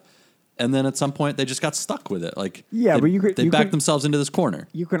have. And then at some point, they just got stuck with it. They backed themselves into this corner.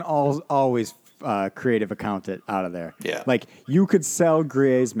 You can always creative account it out of there. Yeah. You could sell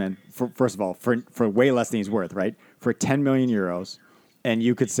Griezmann, first of all, for way less than he's worth, right? For 10 million euros. And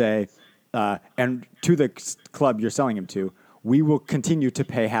you could say, and to the club you're selling him to, we will continue to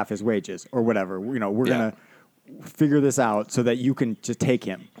pay half his wages or whatever. We're going to figure this out so that you can just take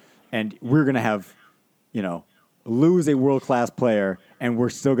him. And we're going to have, lose a world-class player and we're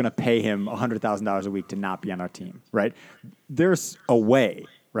still going to pay him $100,000 a week to not be on our team, right? There's a way,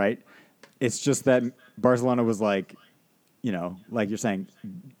 right? It's just that Barcelona was like you're saying,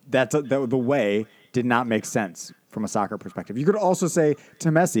 the way did not make sense from a soccer perspective. You could also say to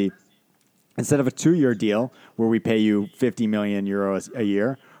Messi, instead of a 2-year deal where we pay you 50 million euros a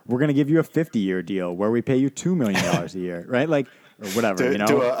year, we're going to give you a 50-year deal where we pay you $2 million a year, right? Or whatever,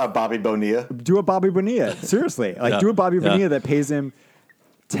 Do a Bobby Bonilla. Do a Bobby Bonilla, seriously. Do a Bobby Bonilla that pays him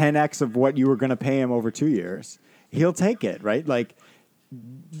 10x of what you were going to pay him over 2 years. He'll take it, right?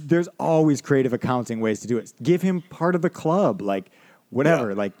 There's always creative accounting ways to do it. Give him part of the club,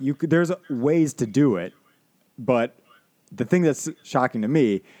 whatever. Yeah. There's ways to do it, but the thing that's shocking to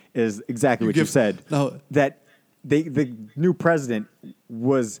me is exactly what you said. No. That the new president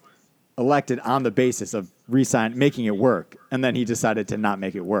was elected on the basis of making it work, and then he decided to not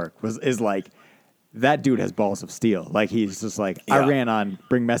make it work. That dude has balls of steel. He's just I ran on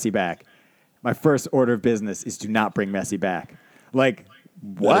bring Messi back. My first order of business is to not bring Messi back. What?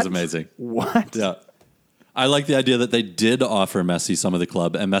 That is amazing. What? Yeah. I like the idea that they did offer Messi some of the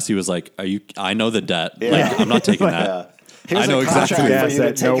club, and Messi was like, I know the debt. Yeah. I'm not taking that. Here's I know a contract exactly. for you to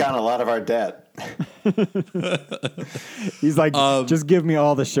Asset, take nope. on a lot of our debt. He's like, just give me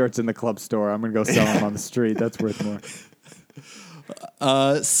all the shirts in the club store. I'm gonna go sell them on the street. That's worth more.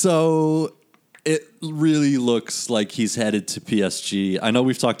 So it really looks like he's headed to PSG. I know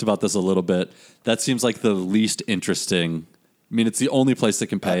we've talked about this a little bit. That seems like the least interesting. I mean, it's the only place that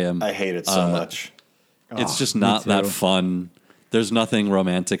can pay him. I hate it so much. It's just me not that too. fun. There's nothing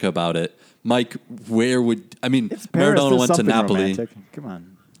romantic about it. Mike, where would It's Paris. Maradona There's went to something Napoli? romantic. Come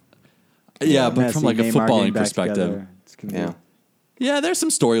on. Yeah, but from Messi, like a Neymar footballing getting back perspective. together. It's gonna be- Yeah. Yeah, there's some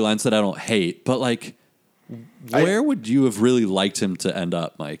storylines that I don't hate, but like, where would you have really liked him to end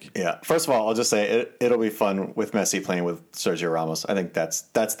up, Mike? Yeah. First of all, I'll just say it'll be fun with Messi playing with Sergio Ramos. I think that's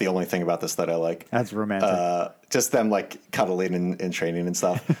the only thing about this that I like. That's romantic. Just them like cuddling and training and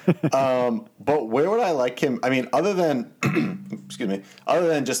stuff. But where would I like him? I mean, other than excuse me, other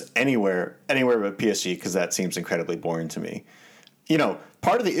than just anywhere but PSG, because that seems incredibly boring to me. You know,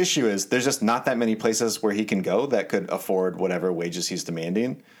 part of the issue is there's just not that many places where he can go that could afford whatever wages he's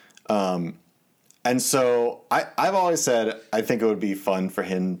demanding. And so I've always said I think it would be fun for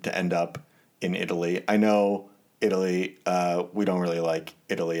him to end up in Italy. I know Italy, we don't really like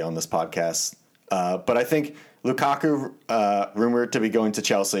Italy on this podcast. But I think Lukaku, rumored to be going to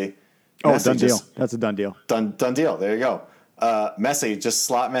Chelsea. Messi, Done deal. That's a done deal. Done deal. There you go. Messi, just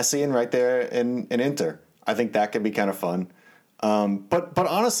slot Messi in right there in Inter. I think that could be kind of fun. But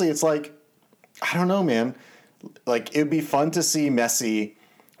honestly, it's like, I don't know, man. Like, it'd be fun to see Messi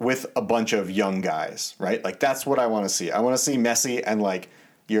with a bunch of young guys, right? Like, that's what I want to see. I want to see Messi and like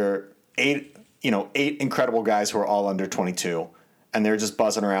your eight incredible guys who are all under 22, and they're just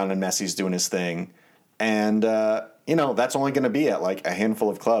buzzing around, and Messi's doing his thing. And that's only going to be at like a handful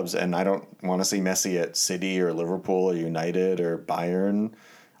of clubs, and I don't want to see Messi at City or Liverpool or United or Bayern.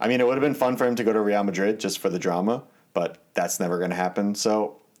 I mean, it would have been fun for him to go to Real Madrid just for the drama, but that's never going to happen.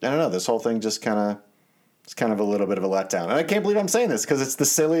 So I don't know. This whole thing just it's kind of a little bit of a letdown. And I can't believe I'm saying this because it's the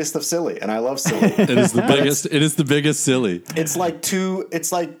silliest of silly, and I love silly. It is the biggest. It is the biggest silly. It's like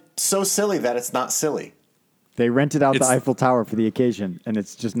so silly that it's not silly. They rented out the It's- Eiffel Tower for the occasion, and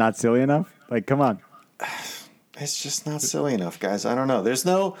it's just not silly enough. Like, come on. It's just not silly enough, guys. I don't know. There's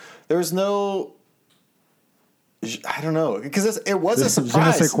no. I don't know, because it was a Je ne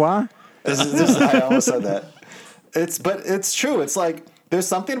surprise. sais quoi? I almost said that. But it's true. It's like there's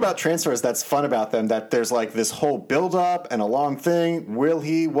something about transfers that's fun about them. That there's like this whole build up and a long thing. Will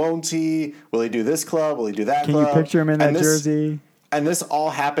he? Won't he? Will he do this club? Will he do that Can club? you picture him in that And this- jersey? And this all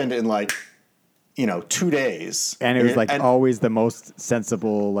happened in like 2 days. And it was like always the most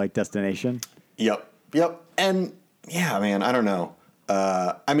sensible like destination. Yep. And yeah, man, I don't know.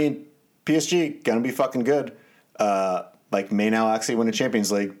 I mean, PSG gonna be fucking good. Like may now actually win a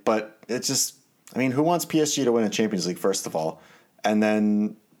Champions League, but it's just, I mean, who wants PSG to win a Champions League first of all, and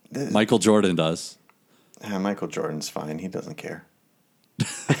then Michael Jordan does. Michael Jordan's fine. He doesn't care.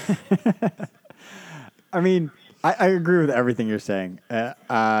 I mean, I agree with everything you're saying.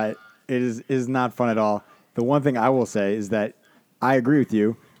 It is not fun at all. The one thing I will say is that I agree with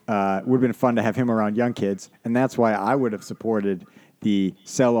you. Would have been fun to have him around young kids, and that's why I would have supported the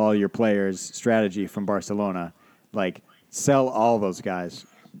sell all your players strategy from Barcelona. Like, sell all those guys.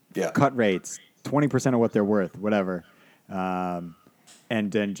 Yeah. Cut rates, 20% of what they're worth, whatever. And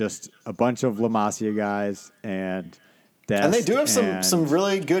then just a bunch of La Masia guys and Dest. And they do have some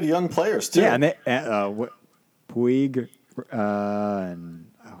really good young players too. Yeah, and they Puig and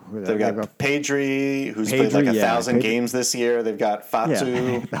They've got Pedri, who's played Pedri, like 1,000 Pedri. games this year. They've got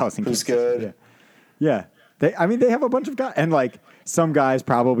Fatu, 1,000 who's games. good. Yeah. They have a bunch of guys, and like some guys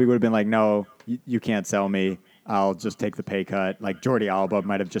probably would have been like, "No, you can't sell me. I'll just take the pay cut." Like Jordi Alba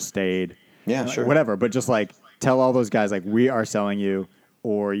might have just stayed. Yeah, Like, sure. whatever. But just like tell all those guys like we are selling you,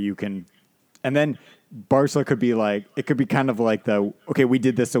 or you can, and then Barca could be like it could be kind of like we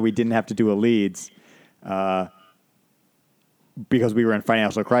did this so we didn't have to do a Leeds. Because we were in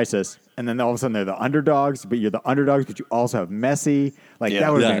financial crisis, and then all of a sudden they're the underdogs, but you're the underdogs, but you also have Messi. Like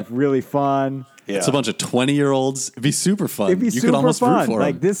that would have been really fun. Yeah. It's a bunch of 20-year-olds. It'd be super fun. It'd be you super could almost fun. root for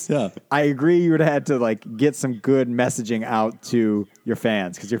like them. this. Yeah. I agree. You would have had to like get some good messaging out to your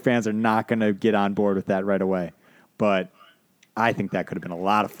fans because your fans are not going to get on board with that right away. But I think that could have been a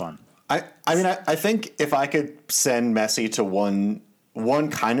lot of fun. I mean, I think if I could send Messi to one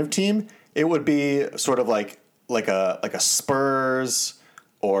kind of team, it would be sort of like a Spurs,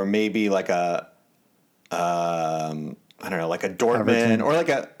 or maybe like a I don't know, like a Dortmund, Everton. or like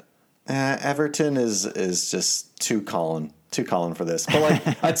a Everton is just too Colin for this. But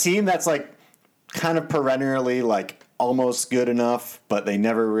like a team that's like kind of perennially like almost good enough, but they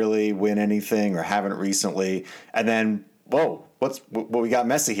never really win anything or haven't recently, and then whoa, what we got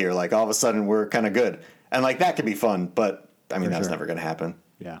Messi here? Like all of a sudden we're kind of good, and like that could be fun. But I mean, that's never going to happen.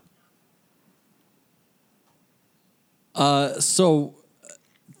 Yeah. So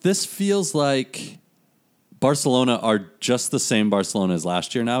this feels like Barcelona are just the same Barcelona as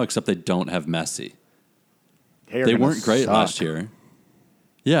last year now, except they don't have Messi. They weren't great last year.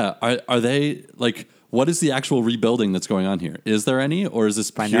 Yeah. Are they like, what is the actual rebuilding that's going on here? Is there any, or is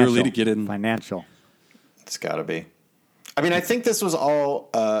this purely to get in? Financial. It's got to be. I mean, I think this was all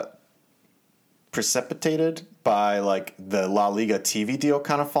precipitated by like the La Liga TV deal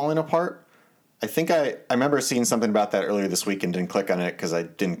kind of falling apart. I think I remember seeing something about that earlier this week and didn't click on it because I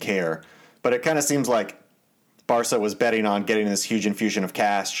didn't care. But it kind of seems like Barca was betting on getting this huge infusion of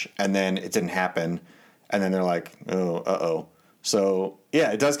cash, and then it didn't happen. And then they're like, oh, uh-oh. So,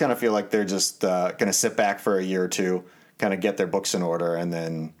 yeah, it does kind of feel like they're just going to sit back for a year or two, kind of get their books in order, and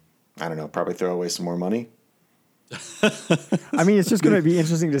then, I don't know, probably throw away some more money. I mean, it's just going to be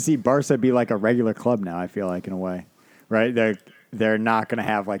interesting to see Barca be like a regular club now, I feel like, in a way. Right? They're not going to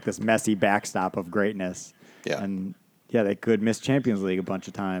have like this messy backstop of greatness. Yeah. And, yeah, they could miss Champions League a bunch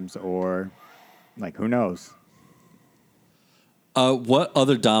of times, or, like, who knows? What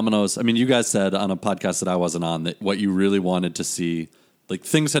other dominoes? I mean, you guys said on a podcast that I wasn't on that what you really wanted to see, like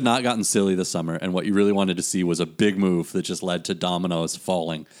things had not gotten silly this summer, and what you really wanted to see was a big move that just led to dominoes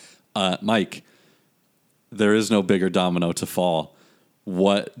falling. Mike, there is no bigger domino to fall.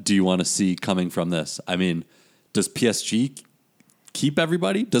 What do you want to see coming from this? I mean, does PSG keep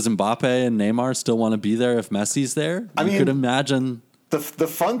everybody? Does Mbappe and Neymar still want to be there if Messi's there? I mean, could imagine. The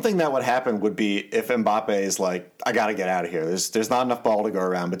fun thing that would happen would be if Mbappe is like, I got to get out of here. There's not enough ball to go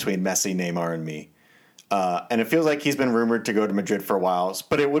around between Messi, Neymar, and me. And it feels like he's been rumored to go to Madrid for a while.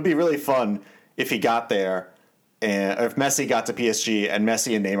 But it would be really fun if he got there, and if Messi got to PSG and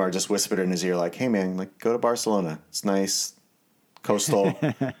Messi and Neymar just whispered in his ear like, hey, man, like go to Barcelona. It's nice, coastal,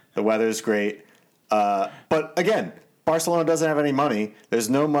 the weather's great. But again, Barcelona doesn't have any money. There's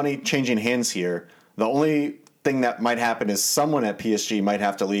no money changing hands here. The only thing that might happen is someone at PSG might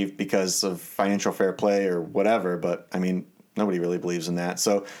have to leave because of financial fair play or whatever. But I mean, nobody really believes in that.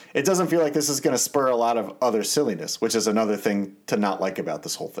 So it doesn't feel like this is going to spur a lot of other silliness, which is another thing to not like about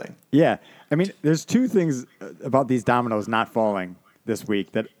this whole thing. Yeah. I mean, there's two things about these dominoes not falling this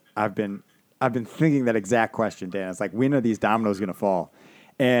week that I've been thinking that exact question, Dan. It's like, when are these dominoes going to fall?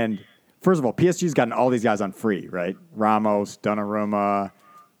 And first of all, PSG's gotten all these guys on free, right? Ramos, Donnarumma,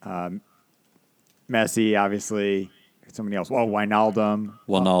 Messi, obviously, somebody else. Oh,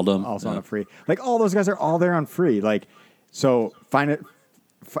 Wijnaldum. Also on a free. Like, all those guys are all there on free. Like, so find it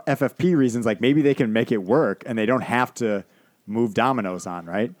for FFP reasons, like maybe they can make it work and they don't have to move dominoes on,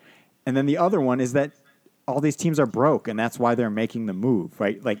 right? And then the other one is that all these teams are broke, and that's why they're making the move,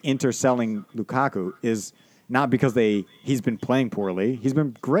 right? Like, Inter selling Lukaku is not because he's been playing poorly. He's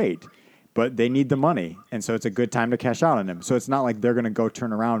been great, but they need the money, and so it's a good time to cash out on him. So it's not like they're going to go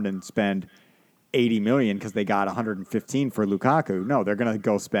turn around and spend $80 million because they got 115 for Lukaku. No, they're going to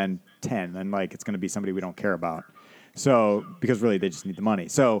go spend 10, and like it's going to be somebody we don't care about. So because really they just need the money.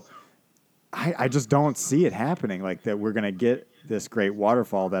 So I just don't see it happening like that. We're going to get this great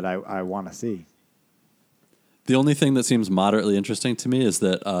waterfall that I want to see. The only thing that seems moderately interesting to me is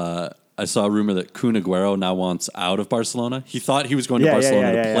that I saw a rumor that Kun Aguero now wants out of Barcelona. He thought he was going to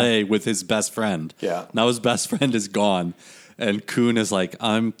Barcelona to play with his best friend. Yeah. Now his best friend is gone. And Kun is like,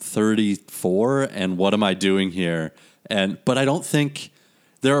 I'm 34, and what am I doing here? But I don't think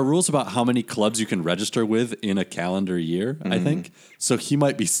there are rules about how many clubs you can register with in a calendar year, I think. So he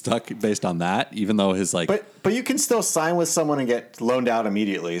might be stuck based on that, even though his like... But you can still sign with someone and get loaned out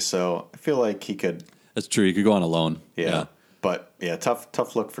immediately, so I feel like he could... That's true. He could go on a loan. Yeah. But, yeah,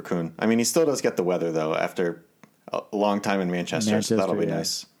 tough look for Kun. I mean, he still does get the weather, though, after a long time in Manchester, so that'll be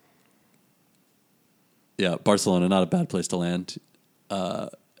nice. Yeah, Barcelona, not a bad place to land.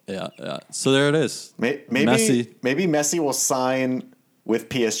 Yeah. So there it is. Maybe Messi will sign with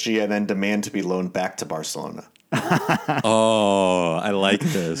PSG and then demand to be loaned back to Barcelona. Oh, I like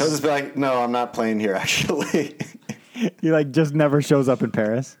this. He'll just be like, no, I'm not playing here, actually. He like just never shows up in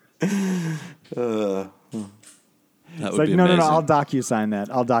Paris. That would it's like, be no, amazing. I'll docu-sign that.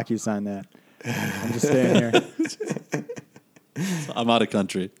 I'm just staying here. I'm out of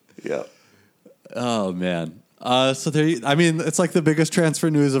country. Yeah. Oh, man. It's like the biggest transfer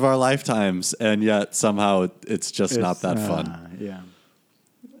news of our lifetimes, and yet somehow it's just not that fun. Yeah.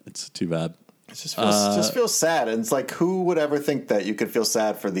 It's too bad. It just feels sad. And it's like, who would ever think that you could feel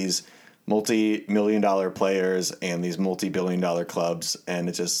sad for these multi-million-dollar players and these multi-billion-dollar clubs? And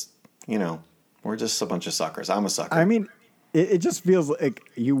it just, we're just a bunch of suckers. I'm a sucker. I mean, it just feels like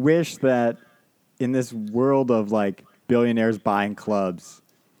you wish that in this world of like billionaires buying clubs,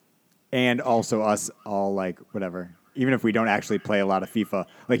 and also us all like whatever. Even if we don't actually play a lot of FIFA,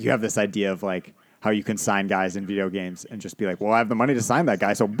 like you have this idea of like how you can sign guys in video games and just be like, well, I have the money to sign that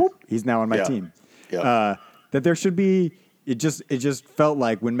guy, so boop, he's now on my team. Yeah. That there should be. It just felt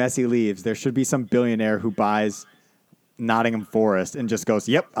like when Messi leaves, there should be some billionaire who buys Nottingham Forest and just goes,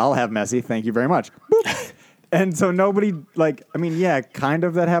 "Yep, I'll have Messi. Thank you very much." Boop. And so nobody kind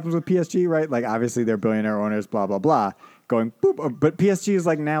of that happens with PSG, right? Like obviously they're billionaire owners, blah blah blah, going boop. But PSG is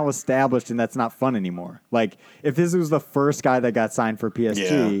like now established, and that's not fun anymore. Like if this was the first guy that got signed for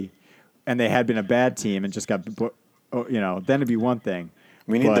PSG, and they had been a bad team and just got, then it'd be one thing.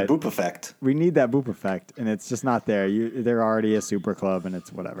 We need the boop effect. We need that boop effect, and it's just not there. They're already a super club, and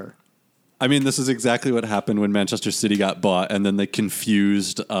it's whatever. I mean, this is exactly what happened when Manchester City got bought, and then they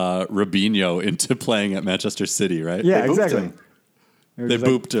confused Robinho into playing at Manchester City, right? Yeah, They booped exactly. him. They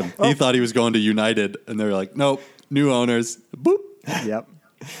booped him. He thought he was going to United, and they were like, nope, new owners. Boop. Yep.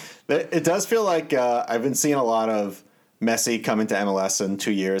 It does feel like I've been seeing a lot of Messi come into MLS in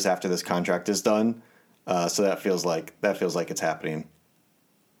 2 years after this contract is done. So that feels like it's happening.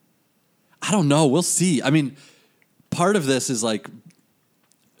 I don't know. We'll see. I mean, part of this is like,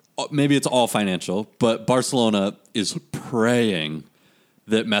 maybe it's all financial, but Barcelona is praying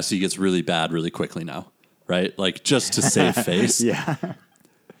that Messi gets really bad really quickly now, right? Like just to save face. Yeah.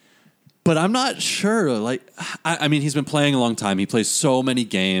 But I'm not sure. Like, I mean, he's been playing a long time. He plays so many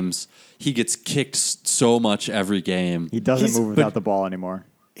games. He gets kicked so much every game. He doesn't move without the ball anymore.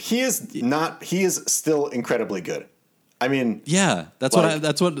 He is still incredibly good. I mean, Yeah,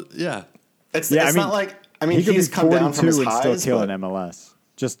 yeah. It's Yeah, not like he could he's be come down from his 42 and still highs. kill But an MLS.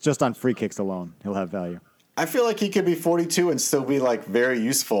 Just on free kicks alone, he'll have value. I feel like he could be 42 and still be like very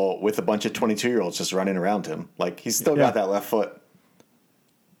useful with a bunch of 22-year-olds just running around him. Like he's still got that left foot.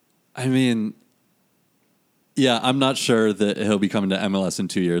 I mean, yeah, I'm not sure that he'll be coming to MLS in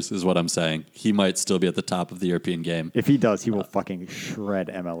 2 years, is what I'm saying. He might still be at the top of the European game. If he does, he will fucking shred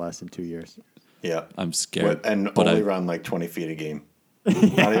MLS in 2 years. Yeah, I'm scared. and only run like 20 feet a game.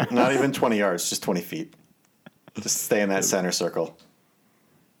 Not even 20 yards, just 20 feet. Just stay in that center circle.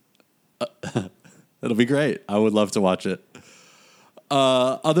 It'll be great. I would love to watch it.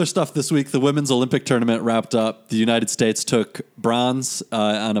 Other stuff this week, the women's Olympic tournament wrapped up. The United States took bronze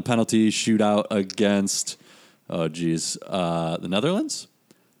on a penalty shootout against, the Netherlands?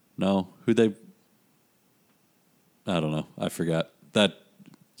 No, I don't know. I forgot.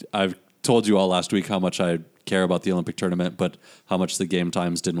 I've told you all last week how much I care about the Olympic tournament, but how much the game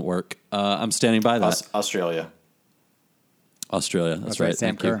times didn't work. I'm standing by that. Australia, That's right.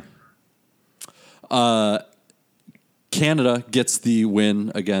 Sam Thank you. Kerr. Canada gets the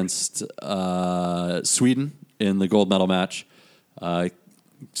win against Sweden in the gold medal match.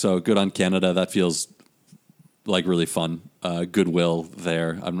 So good on Canada. That feels like really fun. Goodwill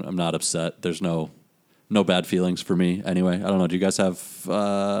there. I'm not upset. There's no bad feelings for me anyway. I don't know. Do you guys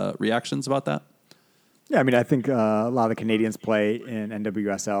have reactions about that? Yeah, I mean, I think a lot of the Canadians play in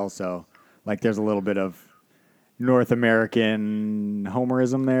NWSL, so like there's a little bit of North American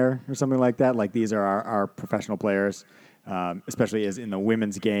homerism there or something like that. Like these are our professional players, especially as in the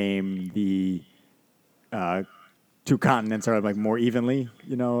women's game, the two continents are like more evenly,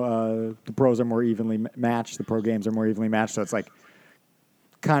 the pros are more evenly matched, the pro games are more evenly matched. So it's like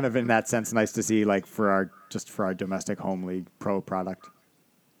kind of in that sense, nice to see like for our domestic home league pro product.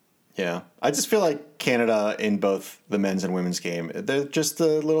 Yeah, I just feel like Canada in both the men's and women's game, they're just a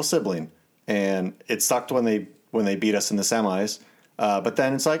little sibling, and it sucked when they beat us in the semis. But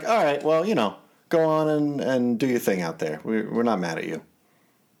then it's like, all right, well, go on and do your thing out there. We're not mad at you.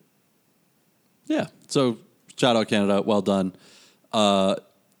 Yeah. So shout out Canada. Well done. The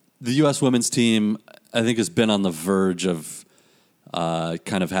U.S. women's team, I think, has been on the verge of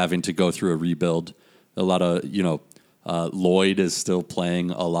kind of having to go through a rebuild. A lot of, Lloyd is still playing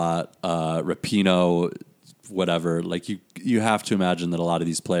a lot. Rapinoe, whatever. Like you have to imagine that a lot of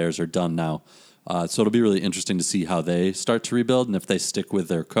these players are done now. So it'll be really interesting to see how they start to rebuild and if they stick with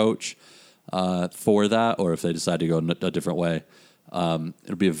their coach for that or if they decide to go a different way.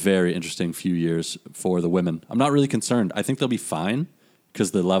 It'll be a very interesting few years for the women. I'm not really concerned. I think they'll be fine because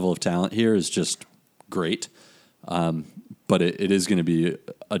the level of talent here is just great. But it is going to be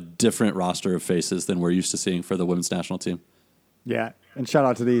a different roster of faces than we're used to seeing for the women's national team. Yeah, and shout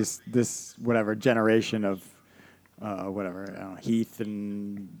out to this generation of Heath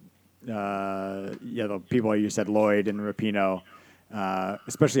and the people you said, Lloyd and Rapinoe,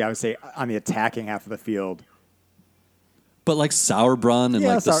 especially I would say on the attacking half of the field. But like Sauerbrunn and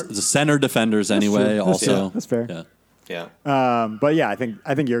the center defenders anyway. Also, that's fair. Yeah. But yeah, I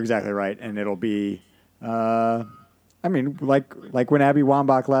think you're exactly right, and it'll be I mean, like when Abby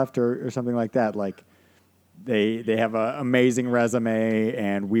Wambach left or something like that. Like they have an amazing resume,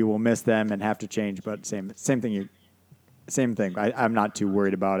 and we will miss them and have to change. But same thing. Same thing. I'm not too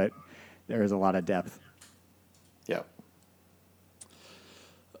worried about it. There is a lot of depth. Yeah.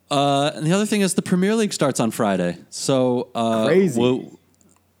 And the other thing is the Premier League starts on Friday. So Crazy.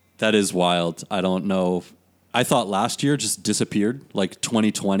 That is wild. I don't know. I thought last year just disappeared. Like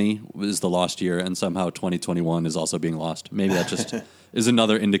 2020 was the lost year, and somehow 2021 is also being lost. Maybe that just is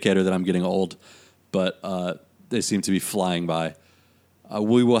another indicator that I'm getting old. But they seem to be flying by.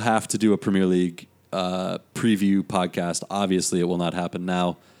 We will have to do a Premier League preview podcast. Obviously, it will not happen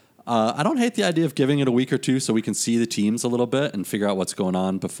now. I don't hate the idea of giving it a week or two so we can see the teams a little bit and figure out what's going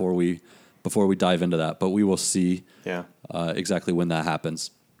on before we dive into that. But we will see exactly when that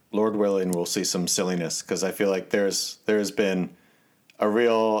happens. Lord willing, we'll see some silliness because I feel like there's been a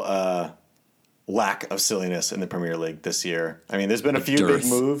real lack of silliness in the Premier League this year. I mean, there's been a few big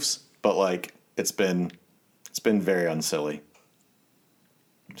moves, but like it's been very unsilly.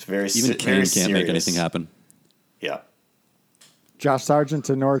 It's very even Kane very can't serious. make anything happen. Yeah. Josh Sargent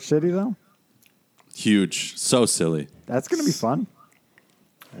to Norwich City, though? Huge. So silly. That's going to be fun.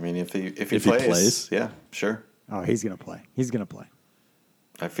 I mean, if he If he plays? yeah, sure. Oh, he's going to play. He's going to play.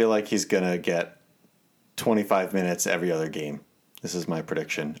 I feel like he's going to get 25 minutes every other game. This is my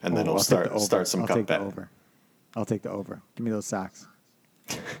prediction. And then he'll start some comeback. I'll take the over. Give me those socks.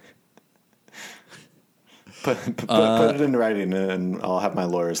 Put it in writing, and I'll have my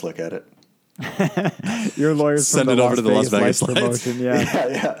lawyers look at it. Your lawyers send it over to the Las Vegas Lights. Promotion,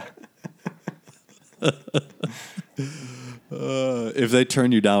 yeah. If they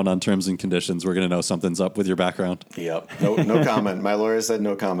turn you down on terms and conditions, we're going to know something's up with your background. Yep. No comment. My lawyer said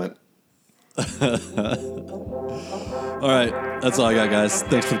no comment. All right. That's all I got, guys.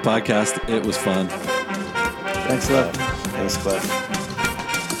 Thanks for the podcast. It was fun. Thanks, Cliff. Thanks, Cliff.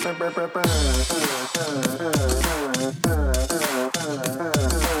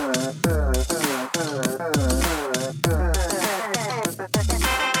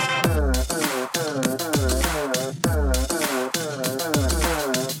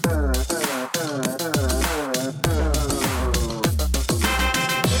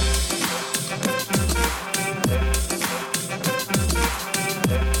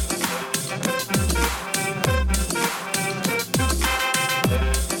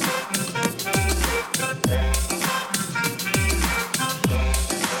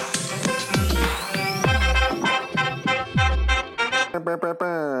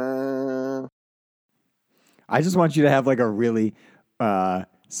 I just want you to have like a really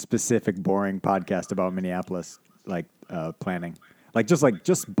specific, boring podcast about Minneapolis, like planning,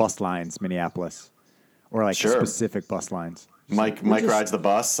 just bus lines, Minneapolis, or like specific bus lines. Mike rides the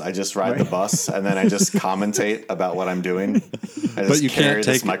bus. I just ride the bus, and then I just commentate about what I'm doing. I just carry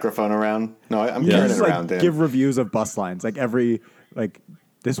this microphone around. No, I'm carrying it around. Dan. Give reviews of bus lines,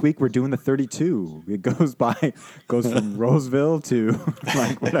 this week we're doing the 32. It goes from Roseville to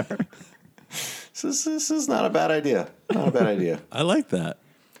like whatever. This is not a bad idea. Not a bad idea. I like that.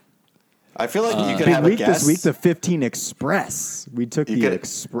 I feel like you could big have week a guest. This week, the 15 Express. We took the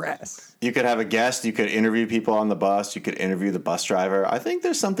Express. You could have a guest. You could interview people on the bus. You could interview the bus driver. I think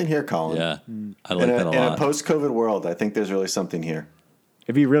there's something here, Colin. Yeah, I like that a lot. In a post-COVID world, I think there's really something here.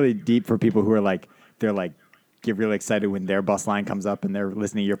 It'd be really deep for people who are get really excited when their bus line comes up and they're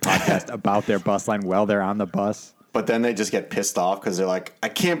listening to your podcast about their bus line while they're on the bus. But then they just get pissed off because they're like, I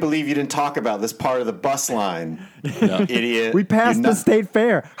can't believe you didn't talk about this part of the bus line, idiot. We passed the state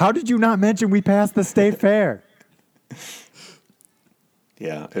fair. How did you not mention we passed the state fair?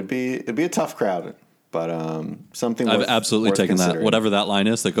 Yeah, it'd be a tough crowd, but something I've absolutely taken that. Whatever that line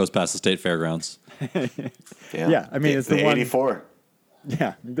is that goes past the state fairgrounds. Yeah, I mean, it's the one. 84.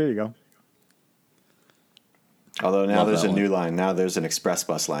 Yeah, there you go. Although now there's a new line. Now there's an express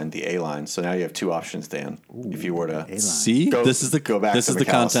bus line, the A line. So now you have two options, Dan. Ooh, if you were to see, this is the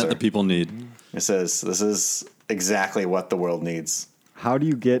content that people need. It says this is exactly what the world needs. How do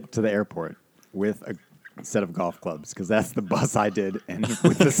you get to the airport with a set of golf clubs? Because that's the bus I did, and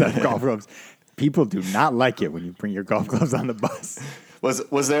with the set of golf clubs, people do not like it when you bring your golf clubs on the bus.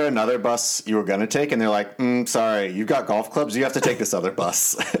 Was there another bus you were going to take, and they're like, sorry, you've got golf clubs. You have to take this other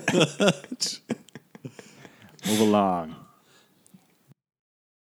bus. Move along.